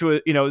 which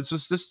was,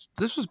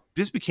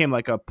 this became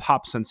like a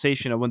pop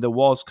sensation of when the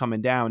wall's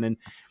coming down. And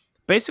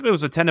basically it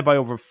was attended by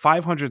over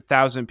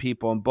 500,000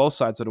 people on both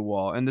sides of the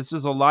wall. And this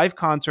is a live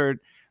concert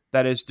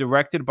that is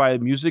directed by a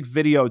music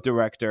video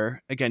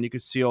director. Again, you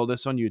can see all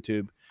this on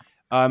YouTube.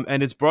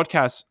 And it's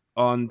broadcast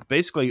on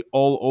basically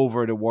all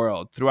over the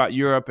world, throughout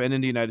Europe and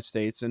in the United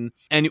States. And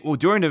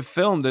during the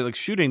film, the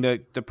shooting,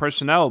 the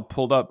personnel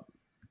pulled up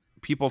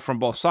people from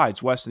both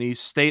sides, West and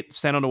East,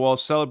 stand on the wall,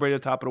 celebrate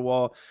at the top of the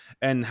wall.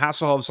 And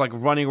Hasselhoff's like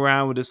running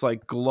around with this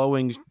like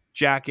glowing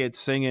jacket,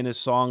 singing his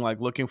song, like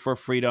looking for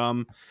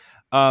freedom.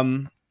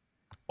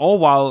 All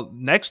while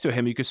next to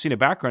him, you can see in the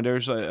background,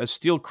 there's a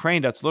steel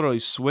crane that's literally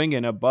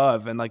swinging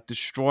above and like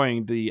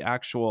destroying the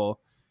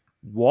actual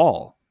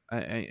wall.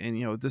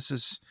 And this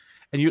is,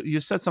 and you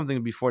said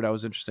something before that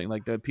was interesting,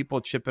 like the people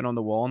chipping on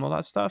the wall and all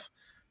that stuff.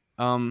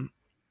 I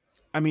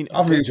mean,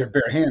 often these are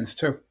bare hands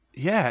too.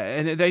 Yeah,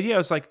 and the idea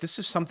was like, this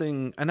is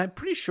something, and I'm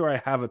pretty sure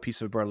I have a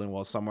piece of Berlin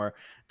Wall somewhere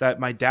that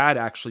my dad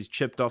actually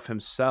chipped off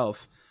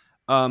himself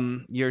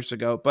years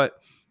ago, but.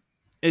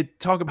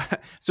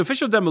 So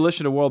official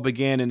demolition of the wall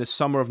began in the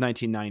summer of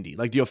 1990,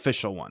 like the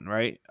official one,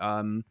 right?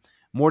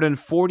 More than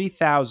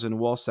 40,000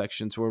 wall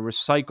sections were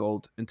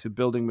recycled into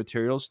building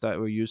materials that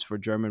were used for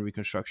German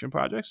reconstruction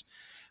projects.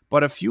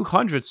 But a few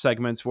hundred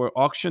segments were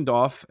auctioned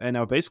off and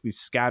are basically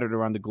scattered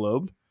around the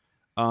globe.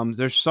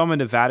 There's some in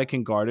the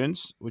Vatican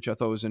Gardens, which I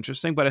thought was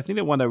interesting. But I think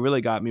the one that really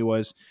got me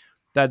was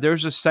that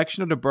there's a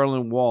section of the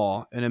Berlin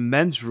Wall in a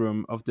men's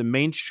room of the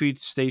Main Street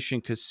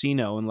Station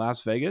Casino in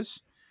Las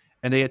Vegas.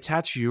 And they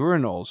attach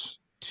urinals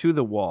to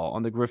the wall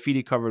on the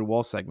graffiti-covered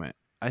wall segment.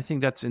 I think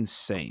that's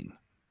insane.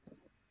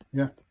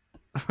 Yeah.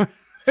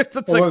 It's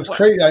it's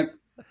crazy. I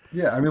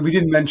mean, we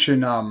didn't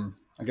mention,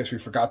 I guess we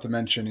forgot to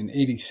mention in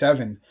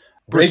 87,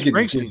 Reagan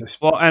gives a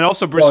speech. Well, and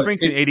also Bruce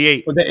Springsteen,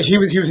 88. He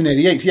was in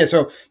 88. Yeah,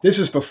 so this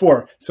was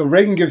before. So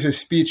Reagan gives his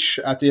speech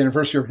at the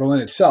anniversary of Berlin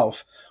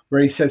itself,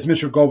 where he says,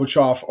 Mr.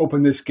 Gorbachev,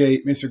 open this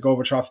gate. Mr.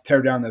 Gorbachev,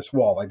 tear down this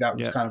wall. Like that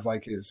was kind of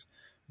like his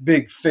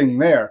big thing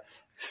there.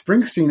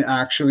 Springsteen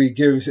actually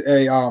gives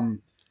a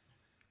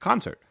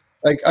concert,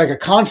 like a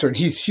concert, and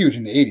he's huge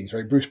in the 80s,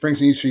 right? Bruce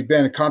Springsteen, East Street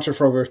Band, a concert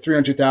for over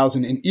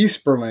 300,000 in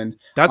East Berlin.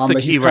 That's the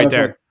key right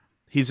there. Like,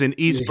 he's in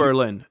East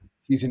Berlin.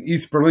 He's in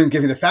East Berlin,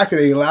 giving the fact that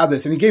he allowed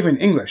this, and he gave it in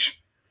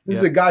English. This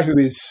is a guy who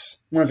is,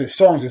 one of his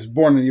songs is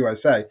Born in the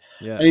USA.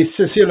 Yeah. And he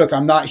says here, look,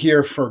 I'm not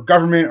here for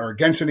government or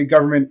against any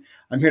government.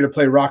 I'm here to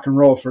play rock and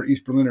roll for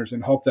East Berliners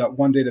and hope that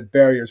one day the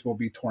barriers will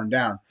be torn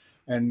down.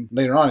 And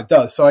later on it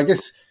does. So I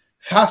guess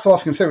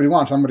Hasselhoff can say what he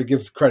wants. I'm going to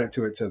give credit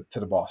to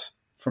the boss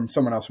from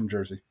someone else from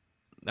Jersey.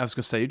 I was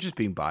gonna say you're just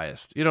being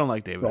biased. You don't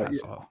like David Well,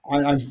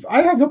 Hasselhoff,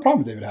 I have no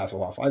problem with David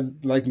Hasselhoff. I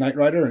like Knight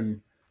Rider,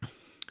 and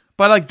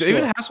but like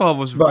David sure, Hasselhoff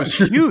was but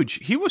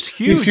huge. He was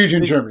huge. he's huge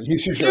in Germany.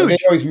 He's huge. They Huge.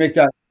 always make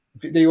that.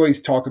 They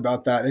always talk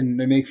about that, and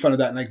they make fun of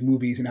that in like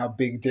movies and how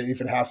big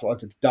David Hasselhoff,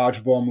 the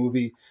Dodgeball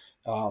movie.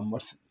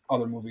 What's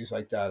other movies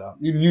like that?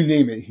 You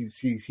name it.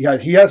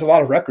 He has a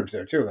lot of records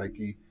there too, like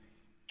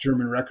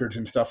German records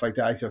and stuff like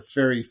that. He's a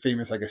very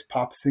famous, I guess,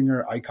 pop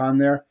singer icon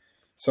there.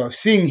 So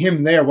seeing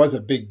him there was a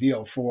big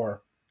deal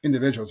for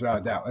individuals,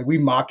 without a doubt. Like we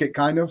mock it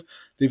kind of,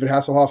 David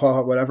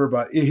Hasselhoff, whatever,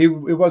 but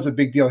it was a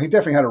big deal. He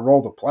definitely had a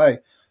role to play.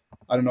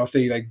 I don't know if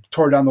they like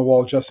tore down the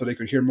wall just so they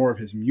could hear more of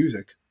his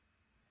music.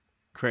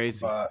 Crazy.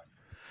 But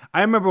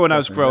I remember when I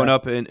was growing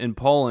up in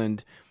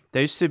Poland,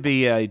 there used to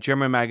be a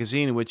German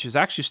magazine, which is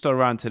actually still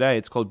around today.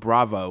 It's called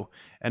Bravo.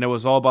 And it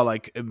was all about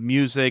like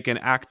music and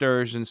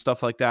actors and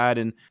stuff like that.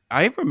 And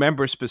I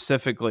remember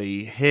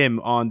specifically him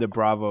on the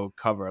Bravo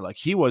cover. Like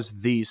he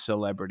was the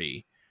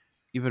celebrity,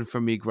 even for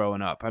me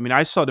growing up. I mean,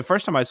 the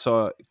first time I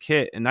saw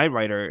Kit and Knight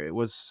Rider, it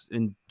was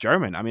in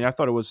German. I mean, I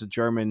thought it was a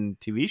German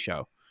TV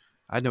show.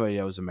 I had no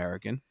idea it was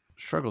American.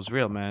 Struggle's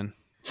real, man.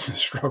 The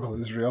struggle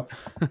is real.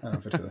 I don't know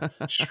if it's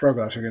a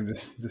struggle. Actually, going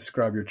to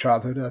describe your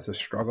childhood as a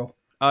struggle.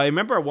 I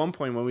remember at one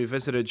point when we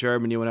visited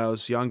Germany when I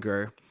was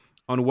younger,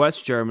 on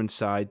West German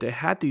side, they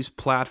had these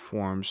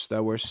platforms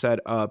that were set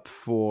up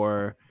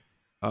for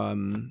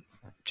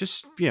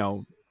just,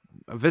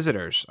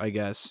 visitors, I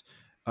guess,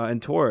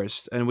 and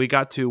tourists. And we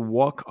got to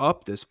walk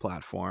up this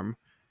platform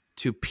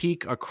to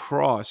peek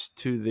across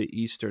to the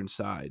eastern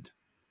side.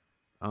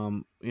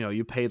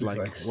 You paid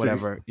like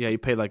whatever. Yeah, you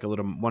paid like a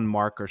little 1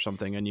 mark or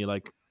something, and you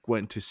like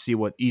went to see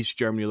what East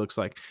Germany looks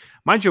like.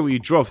 Mind you, we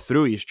drove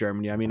through East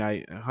Germany. I mean,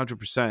 I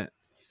 100%.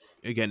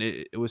 Again,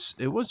 it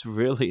was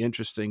really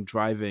interesting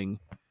driving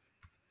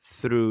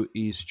through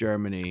East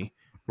Germany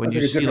when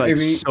you see like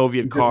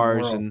Soviet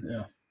cars and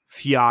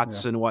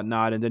Fiats and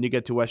whatnot, and then you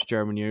get to West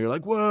Germany and you're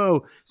like,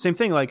 whoa. Same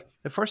thing. Like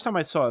the first time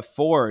I saw a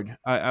Ford,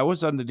 I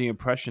was under the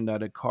impression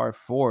that a car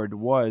Ford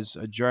was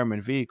a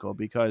German vehicle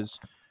because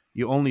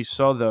you only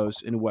saw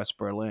those in West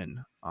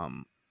Berlin.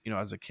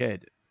 As a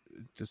kid,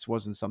 this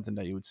wasn't something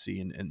that you would see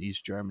in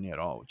East Germany at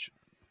all, which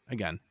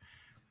again,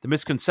 the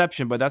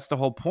misconception, but that's the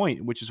whole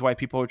point, which is why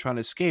people are trying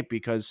to escape,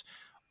 because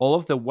all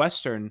of the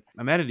Western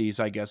amenities,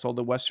 I guess, all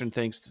the Western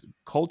things,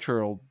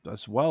 cultural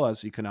as well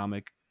as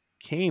economic,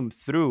 came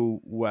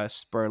through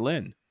West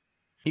Berlin.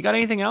 You got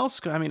anything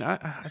else? I mean, I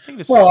think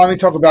this. Well, let me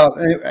talk about.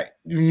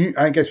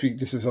 I guess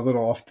this is a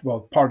little off.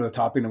 Well, part of the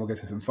topic, and we'll get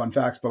to some fun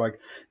facts. But like,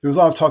 there was a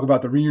lot of talk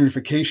about the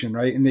reunification,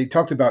 right? And they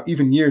talked about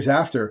even years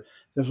after.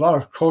 There's a lot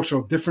of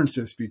cultural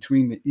differences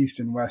between the East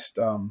and West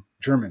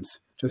Germans.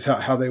 Just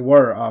how they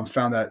were.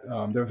 Found that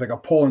there was like a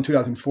poll in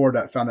 2004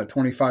 that found that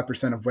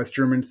 25% of West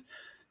Germans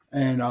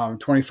and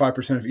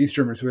 25% of East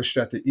Germans wish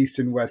that the East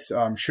and West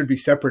should be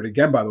separate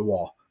again by the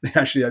wall.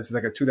 Actually, that's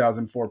like a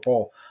 2004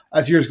 poll.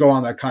 As years go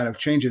on, that kind of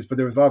changes, but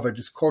there was a lot of like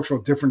just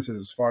cultural differences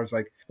as far as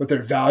like what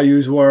their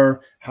values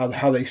were, how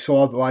they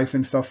saw life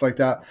and stuff like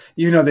that.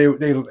 Even though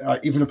they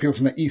even though people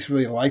from the East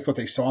really liked what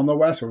they saw in the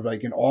West, or were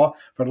like in awe,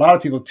 for a lot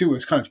of people too, it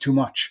was kind of too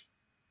much.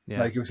 Yeah.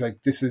 Like it was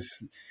like, this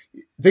is,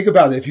 think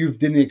about it. If you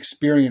didn't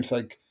experience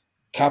like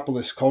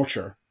capitalist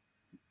culture,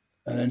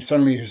 and then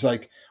suddenly it's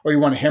like, oh, you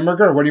want a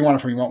hamburger? Or what do you want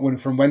it from? You want one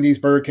from Wendy's,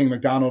 Burger King,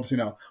 McDonald's,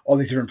 all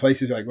these different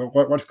places. You're like,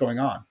 what's going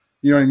on?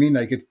 You know what I mean?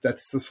 Like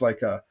that's just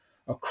like a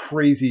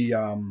crazy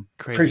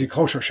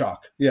culture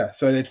shock. Yeah.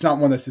 So it's not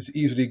one that's just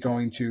easily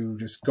going to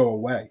just go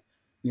away.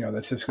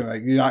 That's just going to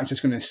like, you're not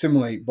just going to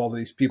assimilate both of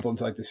these people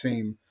into like the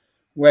same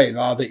way. And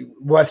the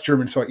West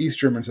Germans saw East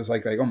Germans as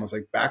like almost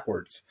like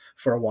backwards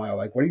for a while.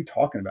 Like, what are you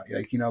talking about?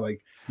 Like,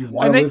 like you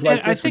want to live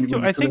like this? I think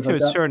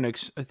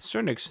to a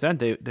certain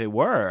extent they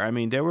were. I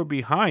mean, they were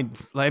behind.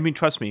 Like, I mean,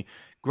 trust me,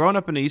 growing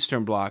up in the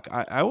Eastern Bloc,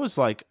 I was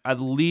like at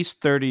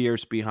least 30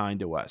 years behind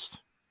the West.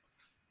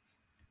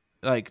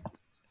 Like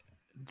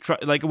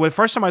when the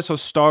first time I saw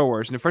Star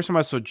Wars and the first time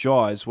I saw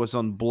Jaws was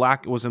in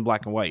black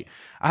and white.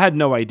 I had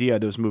no idea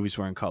those movies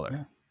were in color.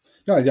 Yeah.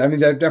 No, I mean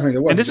that definitely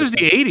there was. And this is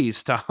the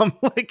 80s, Tom.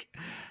 Like,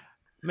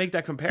 make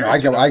that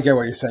comparison. No, I get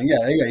what you're saying.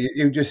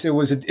 Yeah. It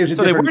was so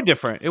different. They were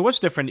different. It was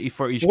different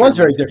for each. It was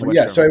very different.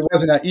 Yeah. So it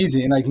wasn't that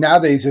easy. And like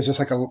nowadays, it's just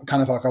like a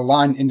kind of like a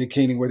line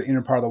indicating where the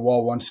inner part of the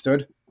wall once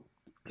stood.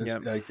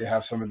 Yep. Like they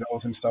have some of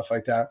those and stuff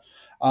like that.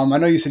 I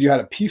know you said you had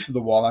a piece of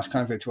the wall. That's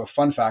kind of to a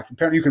fun fact.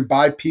 Apparently, you can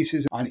buy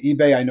pieces on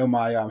eBay. I know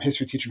my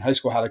history teacher in high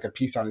school had like a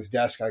piece on his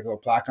desk, had like a little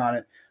plaque on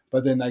it.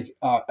 But then like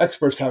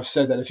experts have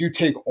said that if you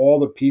take all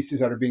the pieces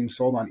that are being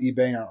sold on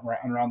eBay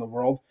and around the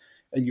world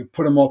and you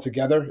put them all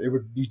together, it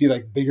would be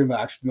like bigger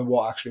than the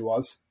wall actually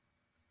was.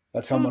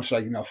 That's how much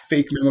like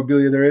fake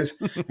memorabilia there is.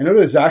 I know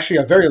there's actually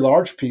a very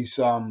large piece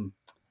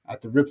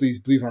at the Ripley's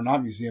Believe It or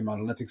Not Museum on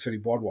Atlantic City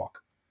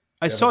Boardwalk.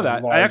 I saw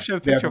that. I actually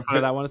have a picture of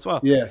that one as well.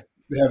 Yeah,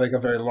 they have like a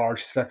very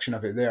large section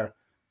of it there.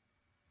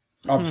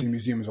 Obviously,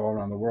 museums all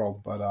around the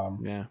world, but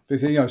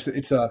it's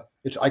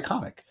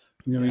iconic.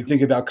 When you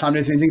think about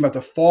communism, you think about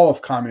the fall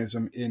of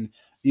communism in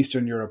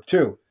Eastern Europe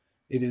too.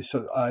 It is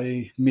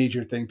a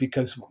major thing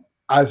because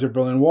as their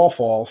Berlin Wall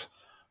falls,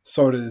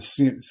 so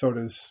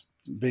does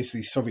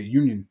basically Soviet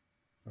Union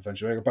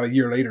eventually. Like about a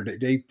year later,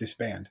 they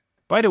disband.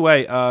 By the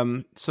way,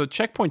 so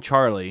Checkpoint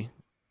Charlie,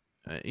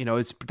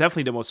 it's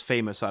definitely the most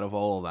famous out of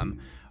all of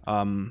them.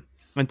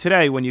 And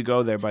today, when you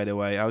go there, by the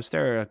way, I was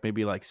there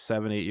maybe like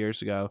 7-8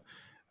 years ago,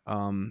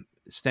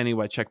 standing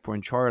by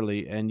Checkpoint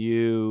Charlie, and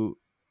you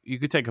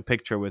could take a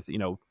picture with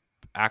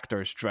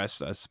actors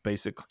dressed as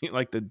basically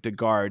like the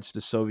guards, the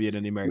Soviet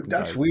and the American.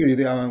 That's guards. weird.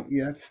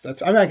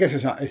 That's. I mean, I guess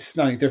it's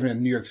not any different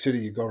in New York City.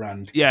 You go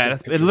around. Yeah,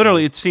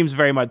 it seems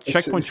very much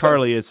Checkpoint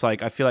Charlie. It's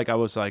like I feel like I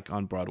was like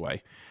on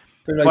Broadway.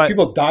 But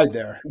people died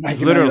there. Like,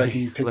 literally,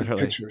 you take the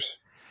pictures.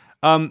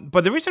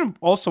 But the reason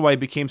also why it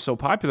became so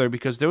popular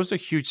because there was a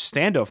huge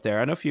standoff there. I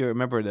don't know if you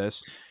remember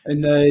this.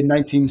 In the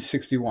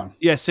 1961.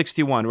 Yeah,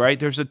 61, right?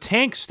 There's a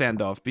tank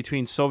standoff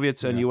between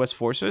Soviets and U.S.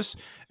 forces,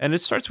 and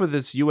it starts with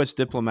this U.S.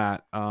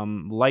 diplomat,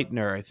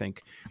 Leitner, I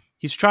think.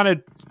 He's trying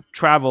to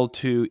travel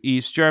to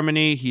East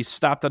Germany. He's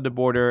stopped at the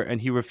border, and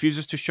he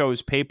refuses to show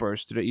his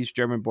papers to the East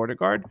German border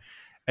guard.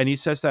 And he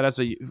says that as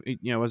a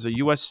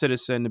U.S.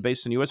 citizen,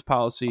 based on U.S.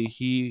 policy,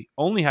 he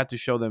only had to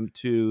show them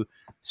to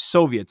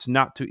Soviets,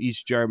 not to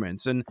East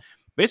Germans. And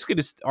basically,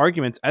 this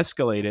argument's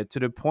escalated to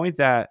the point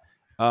that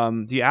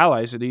the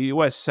Allies, the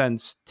U.S.,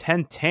 sends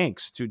 10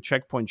 tanks to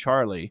Checkpoint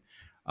Charlie.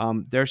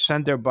 They're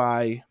sent there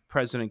by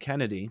President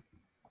Kennedy.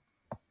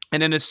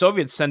 And then the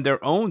Soviets send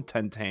their own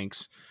 10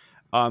 tanks.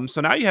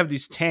 So now you have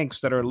these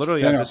tanks that are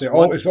literally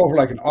it's over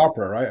like an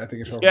opera, right? I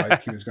think it's over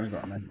like he was going to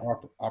go on an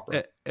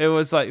opera. It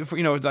was like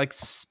like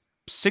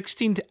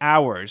 16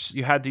 hours.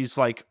 You had these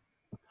like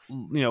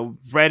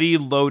ready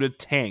loaded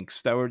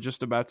tanks that were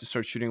just about to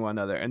start shooting one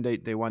another, and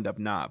they wound up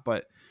not.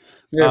 But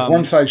if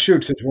one side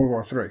shoots, it's World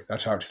War III.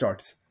 That's how it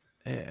starts.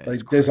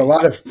 Like there's a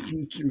lot of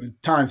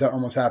times that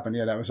almost happened.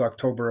 Yeah, that was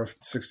October of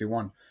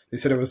 61. They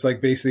said it was like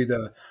basically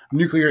the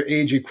nuclear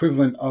age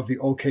equivalent of the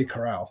OK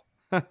Corral.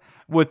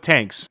 With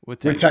tanks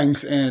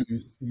and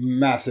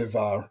massive,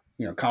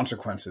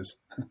 consequences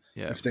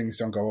if things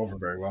don't go over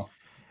very well.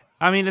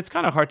 I mean, it's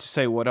kind of hard to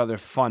say what other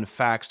fun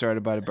facts there are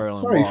about the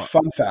Berlin Wall. It's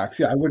fun facts.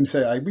 Yeah, I wouldn't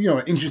say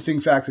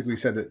interesting facts. Like we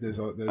said, that there's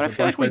a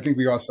bunch. But I think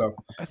we also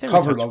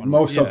covered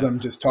most of them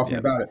just talking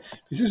about it.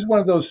 This is one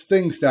of those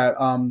things that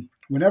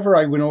whenever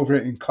I went over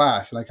it in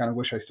class, and I kind of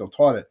wish I still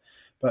taught it,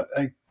 but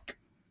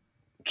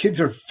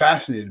kids are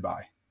fascinated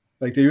by.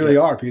 Like they really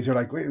are, because they're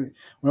like, wait,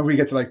 whenever you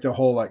get to like the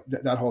whole like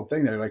that whole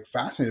thing, they're like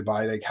fascinated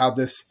by like how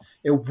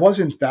it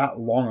wasn't that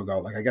long ago.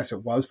 Like I guess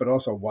it was, but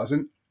also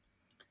wasn't.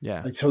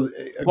 Yeah. Like, so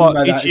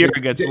each year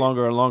it gets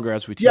longer and longer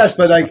as we teach. Yes,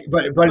 but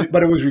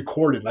but it was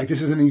recorded. Like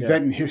this is an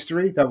event in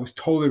history that was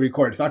totally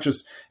recorded.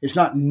 It's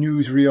not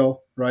newsreel,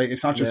 right?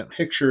 It's not just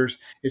pictures.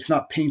 It's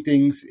not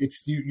paintings.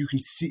 It's you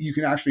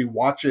can actually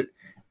watch it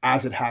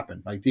as it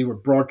happened. Like they were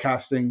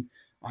broadcasting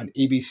on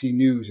ABC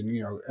News,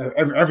 and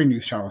every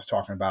news channel was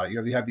talking about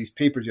it. They have these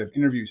papers, you have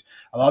interviews.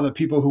 A lot of the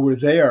people who were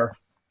there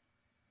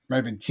might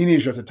have been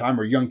teenagers at the time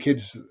or young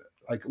kids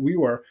like we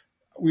were.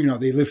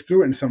 They lived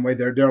through it in some way.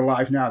 They're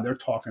alive now. They're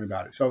talking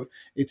about it. So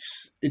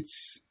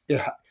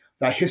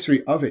that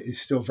history of it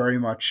is still very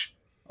much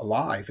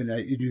alive, and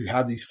you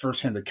have these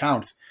firsthand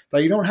accounts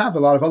that you don't have a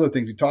lot of other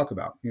things you talk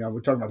about.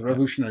 We're talking about the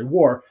Revolutionary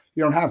War.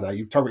 You don't have that.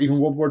 You talk about even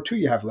World War II.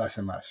 You have less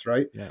and less,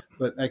 right? Yeah.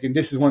 But and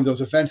this is one of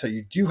those events that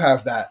you do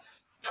have that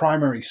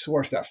primary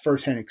source, that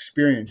firsthand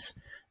experience,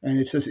 and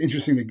it's just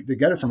interesting to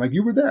get it from. Like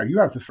you were there, you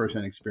have the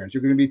firsthand experience.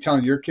 You're going to be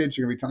telling your kids,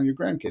 you're going to be telling your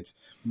grandkids.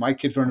 My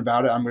kids learn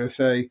about it. I'm going to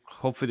say,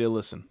 hopefully they'll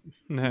listen.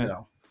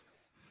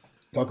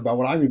 Talk about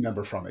what I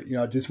remember from it.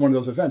 Just one of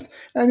those events,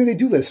 and then they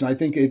do listen. I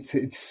think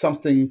it's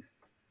something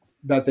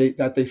that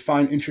they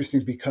find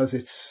interesting because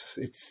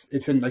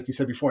it's in, like you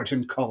said before, it's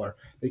in color.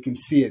 They can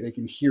see it, they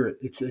can hear it.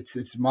 It's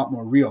a lot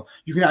more real.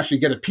 You can actually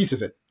get a piece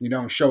of it,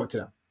 and show it to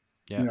them.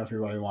 Yeah. If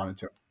you really wanted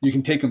to, you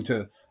can take them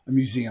to a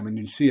museum and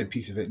you can see a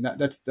piece of it, and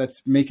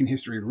that's making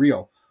history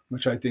real,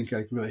 which I think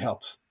really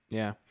helps.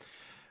 Yeah.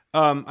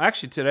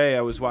 Actually, today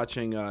I was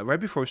watching right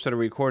before we started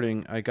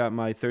recording. I got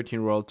my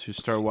 13-year-old to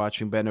start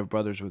watching Band of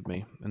Brothers with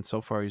me, and so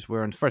far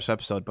we're on the first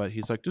episode. But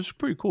he's like, "This is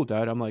pretty cool,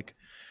 Dad." I'm like,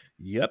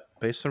 "Yep,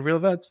 based on real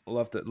events."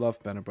 Loved it.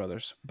 Love Band of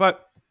Brothers.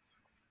 But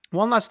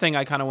one last thing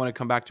I kind of want to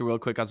come back to real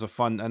quick as a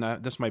fun,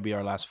 and this might be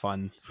our last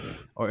fun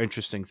or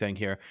interesting thing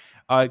here,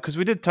 because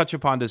we did touch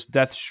upon this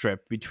death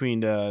strip between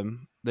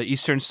the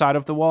eastern side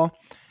of the wall.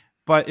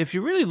 But if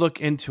you really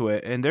look into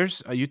it, and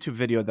there's a YouTube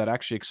video that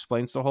actually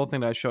explains the whole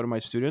thing that I showed to my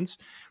students,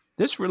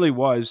 this really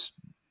was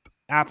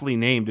aptly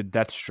named a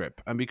death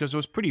strip, and because it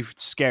was pretty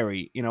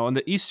scary. On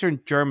the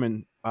eastern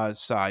German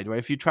side, right?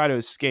 If you try to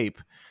escape,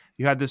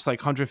 you had this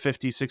like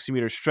 150, 60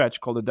 meter stretch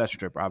called a death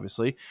strip,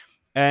 obviously.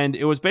 And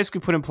it was basically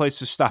put in place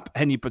to stop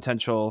any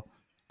potential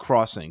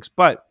crossings.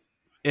 But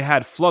it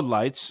had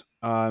floodlights,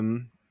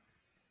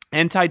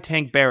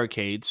 anti-tank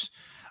barricades,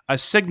 a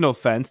signal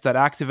fence that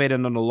activated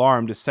an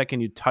alarm the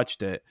second you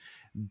touched it,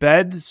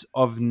 beds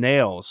of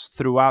nails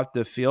throughout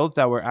the field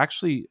that were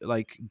actually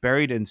like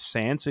buried in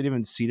sand, so you didn't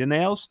even see the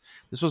nails.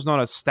 This was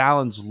known as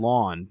Stalin's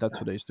lawn. That's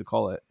what they used to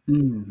call it.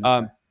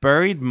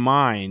 Buried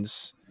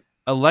mines,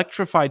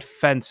 electrified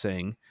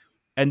fencing,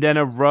 and then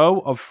a row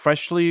of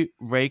freshly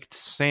raked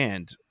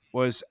sand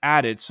was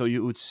added so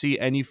you would see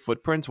any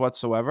footprints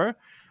whatsoever.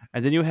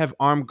 And then you have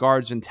armed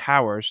guards and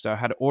towers that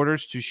had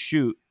orders to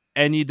shoot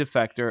any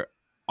defector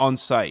on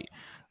sight.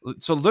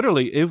 So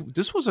literally,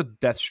 this was a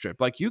death strip.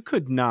 Like, you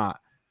could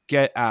not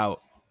get out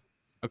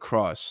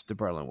across the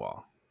Berlin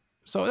Wall.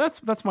 So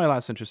that's my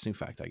last interesting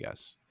fact, I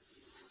guess.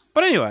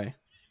 But anyway,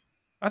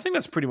 I think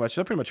that pretty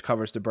much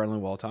covers the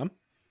Berlin Wall, Tom.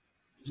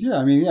 Yeah,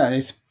 I mean,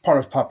 it's part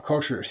of pop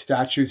culture. There's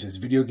statues, there's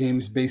video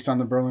games based on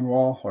the Berlin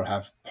Wall or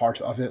have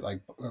parts of it,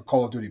 like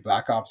Call of Duty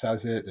Black Ops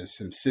has it. There's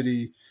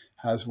SimCity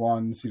has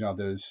ones.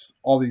 There's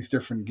all these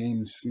different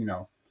games,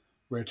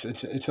 where it's an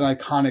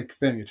iconic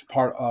thing. It's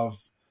part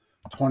of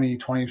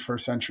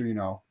 21st century,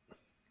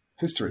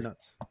 history.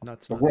 Nuts.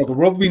 The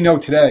world we know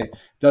today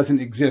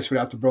doesn't exist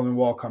without the Berlin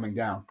Wall coming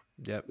down.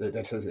 Yep.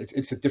 That says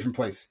it's a different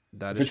place.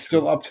 If it's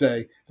still up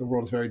today, the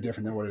world is very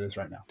different than what it is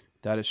right now.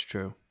 That is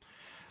true.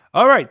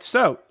 All right.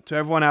 So to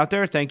everyone out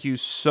there, thank you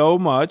so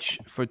much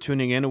for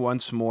tuning in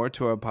once more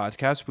to our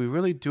podcast. We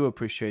really do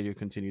appreciate your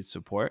continued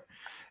support.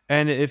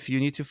 And if you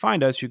need to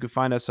find us, you can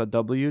find us at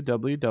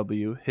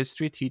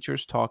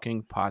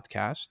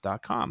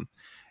www.historyteacherstalkingpodcast.com.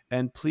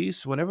 And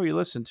please, whenever you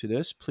listen to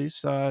this,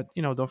 please,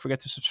 don't forget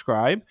to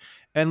subscribe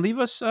and leave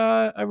us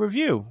a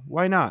review.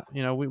 Why not?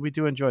 We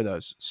do enjoy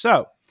those.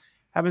 So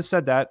having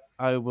said that,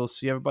 I will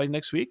see everybody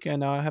next week,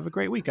 and have a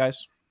great week,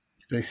 guys.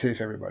 Stay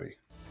safe, everybody.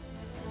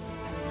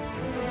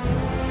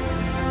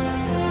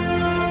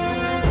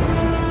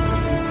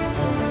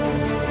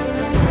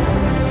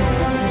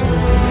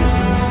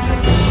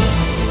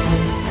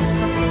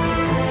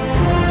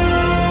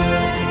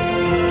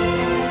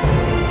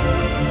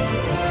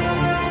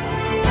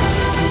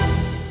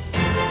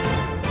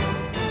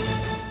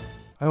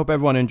 I hope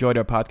everyone enjoyed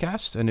our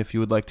podcast, and if you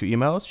would like to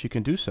email us, you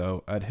can do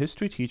so at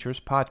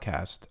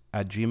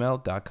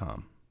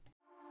historyteacherspodcast@gmail.com.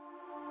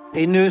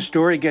 A news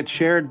story gets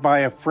shared by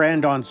a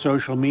friend on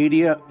social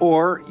media,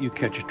 or you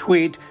catch a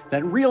tweet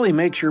that really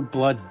makes your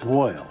blood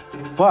boil.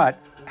 But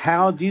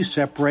how do you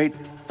separate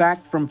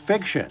fact from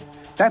fiction?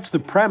 That's the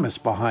premise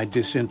behind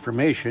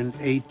Disinformation,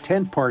 a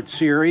 10-part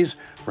series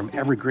from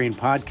Evergreen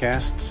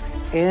Podcasts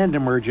and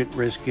Emergent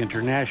Risk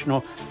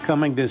International,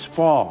 coming this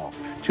fall.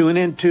 Tune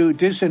into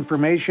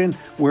Disinformation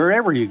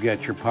wherever you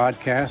get your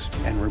podcast.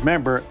 And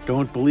remember,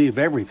 don't believe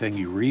everything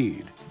you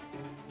read.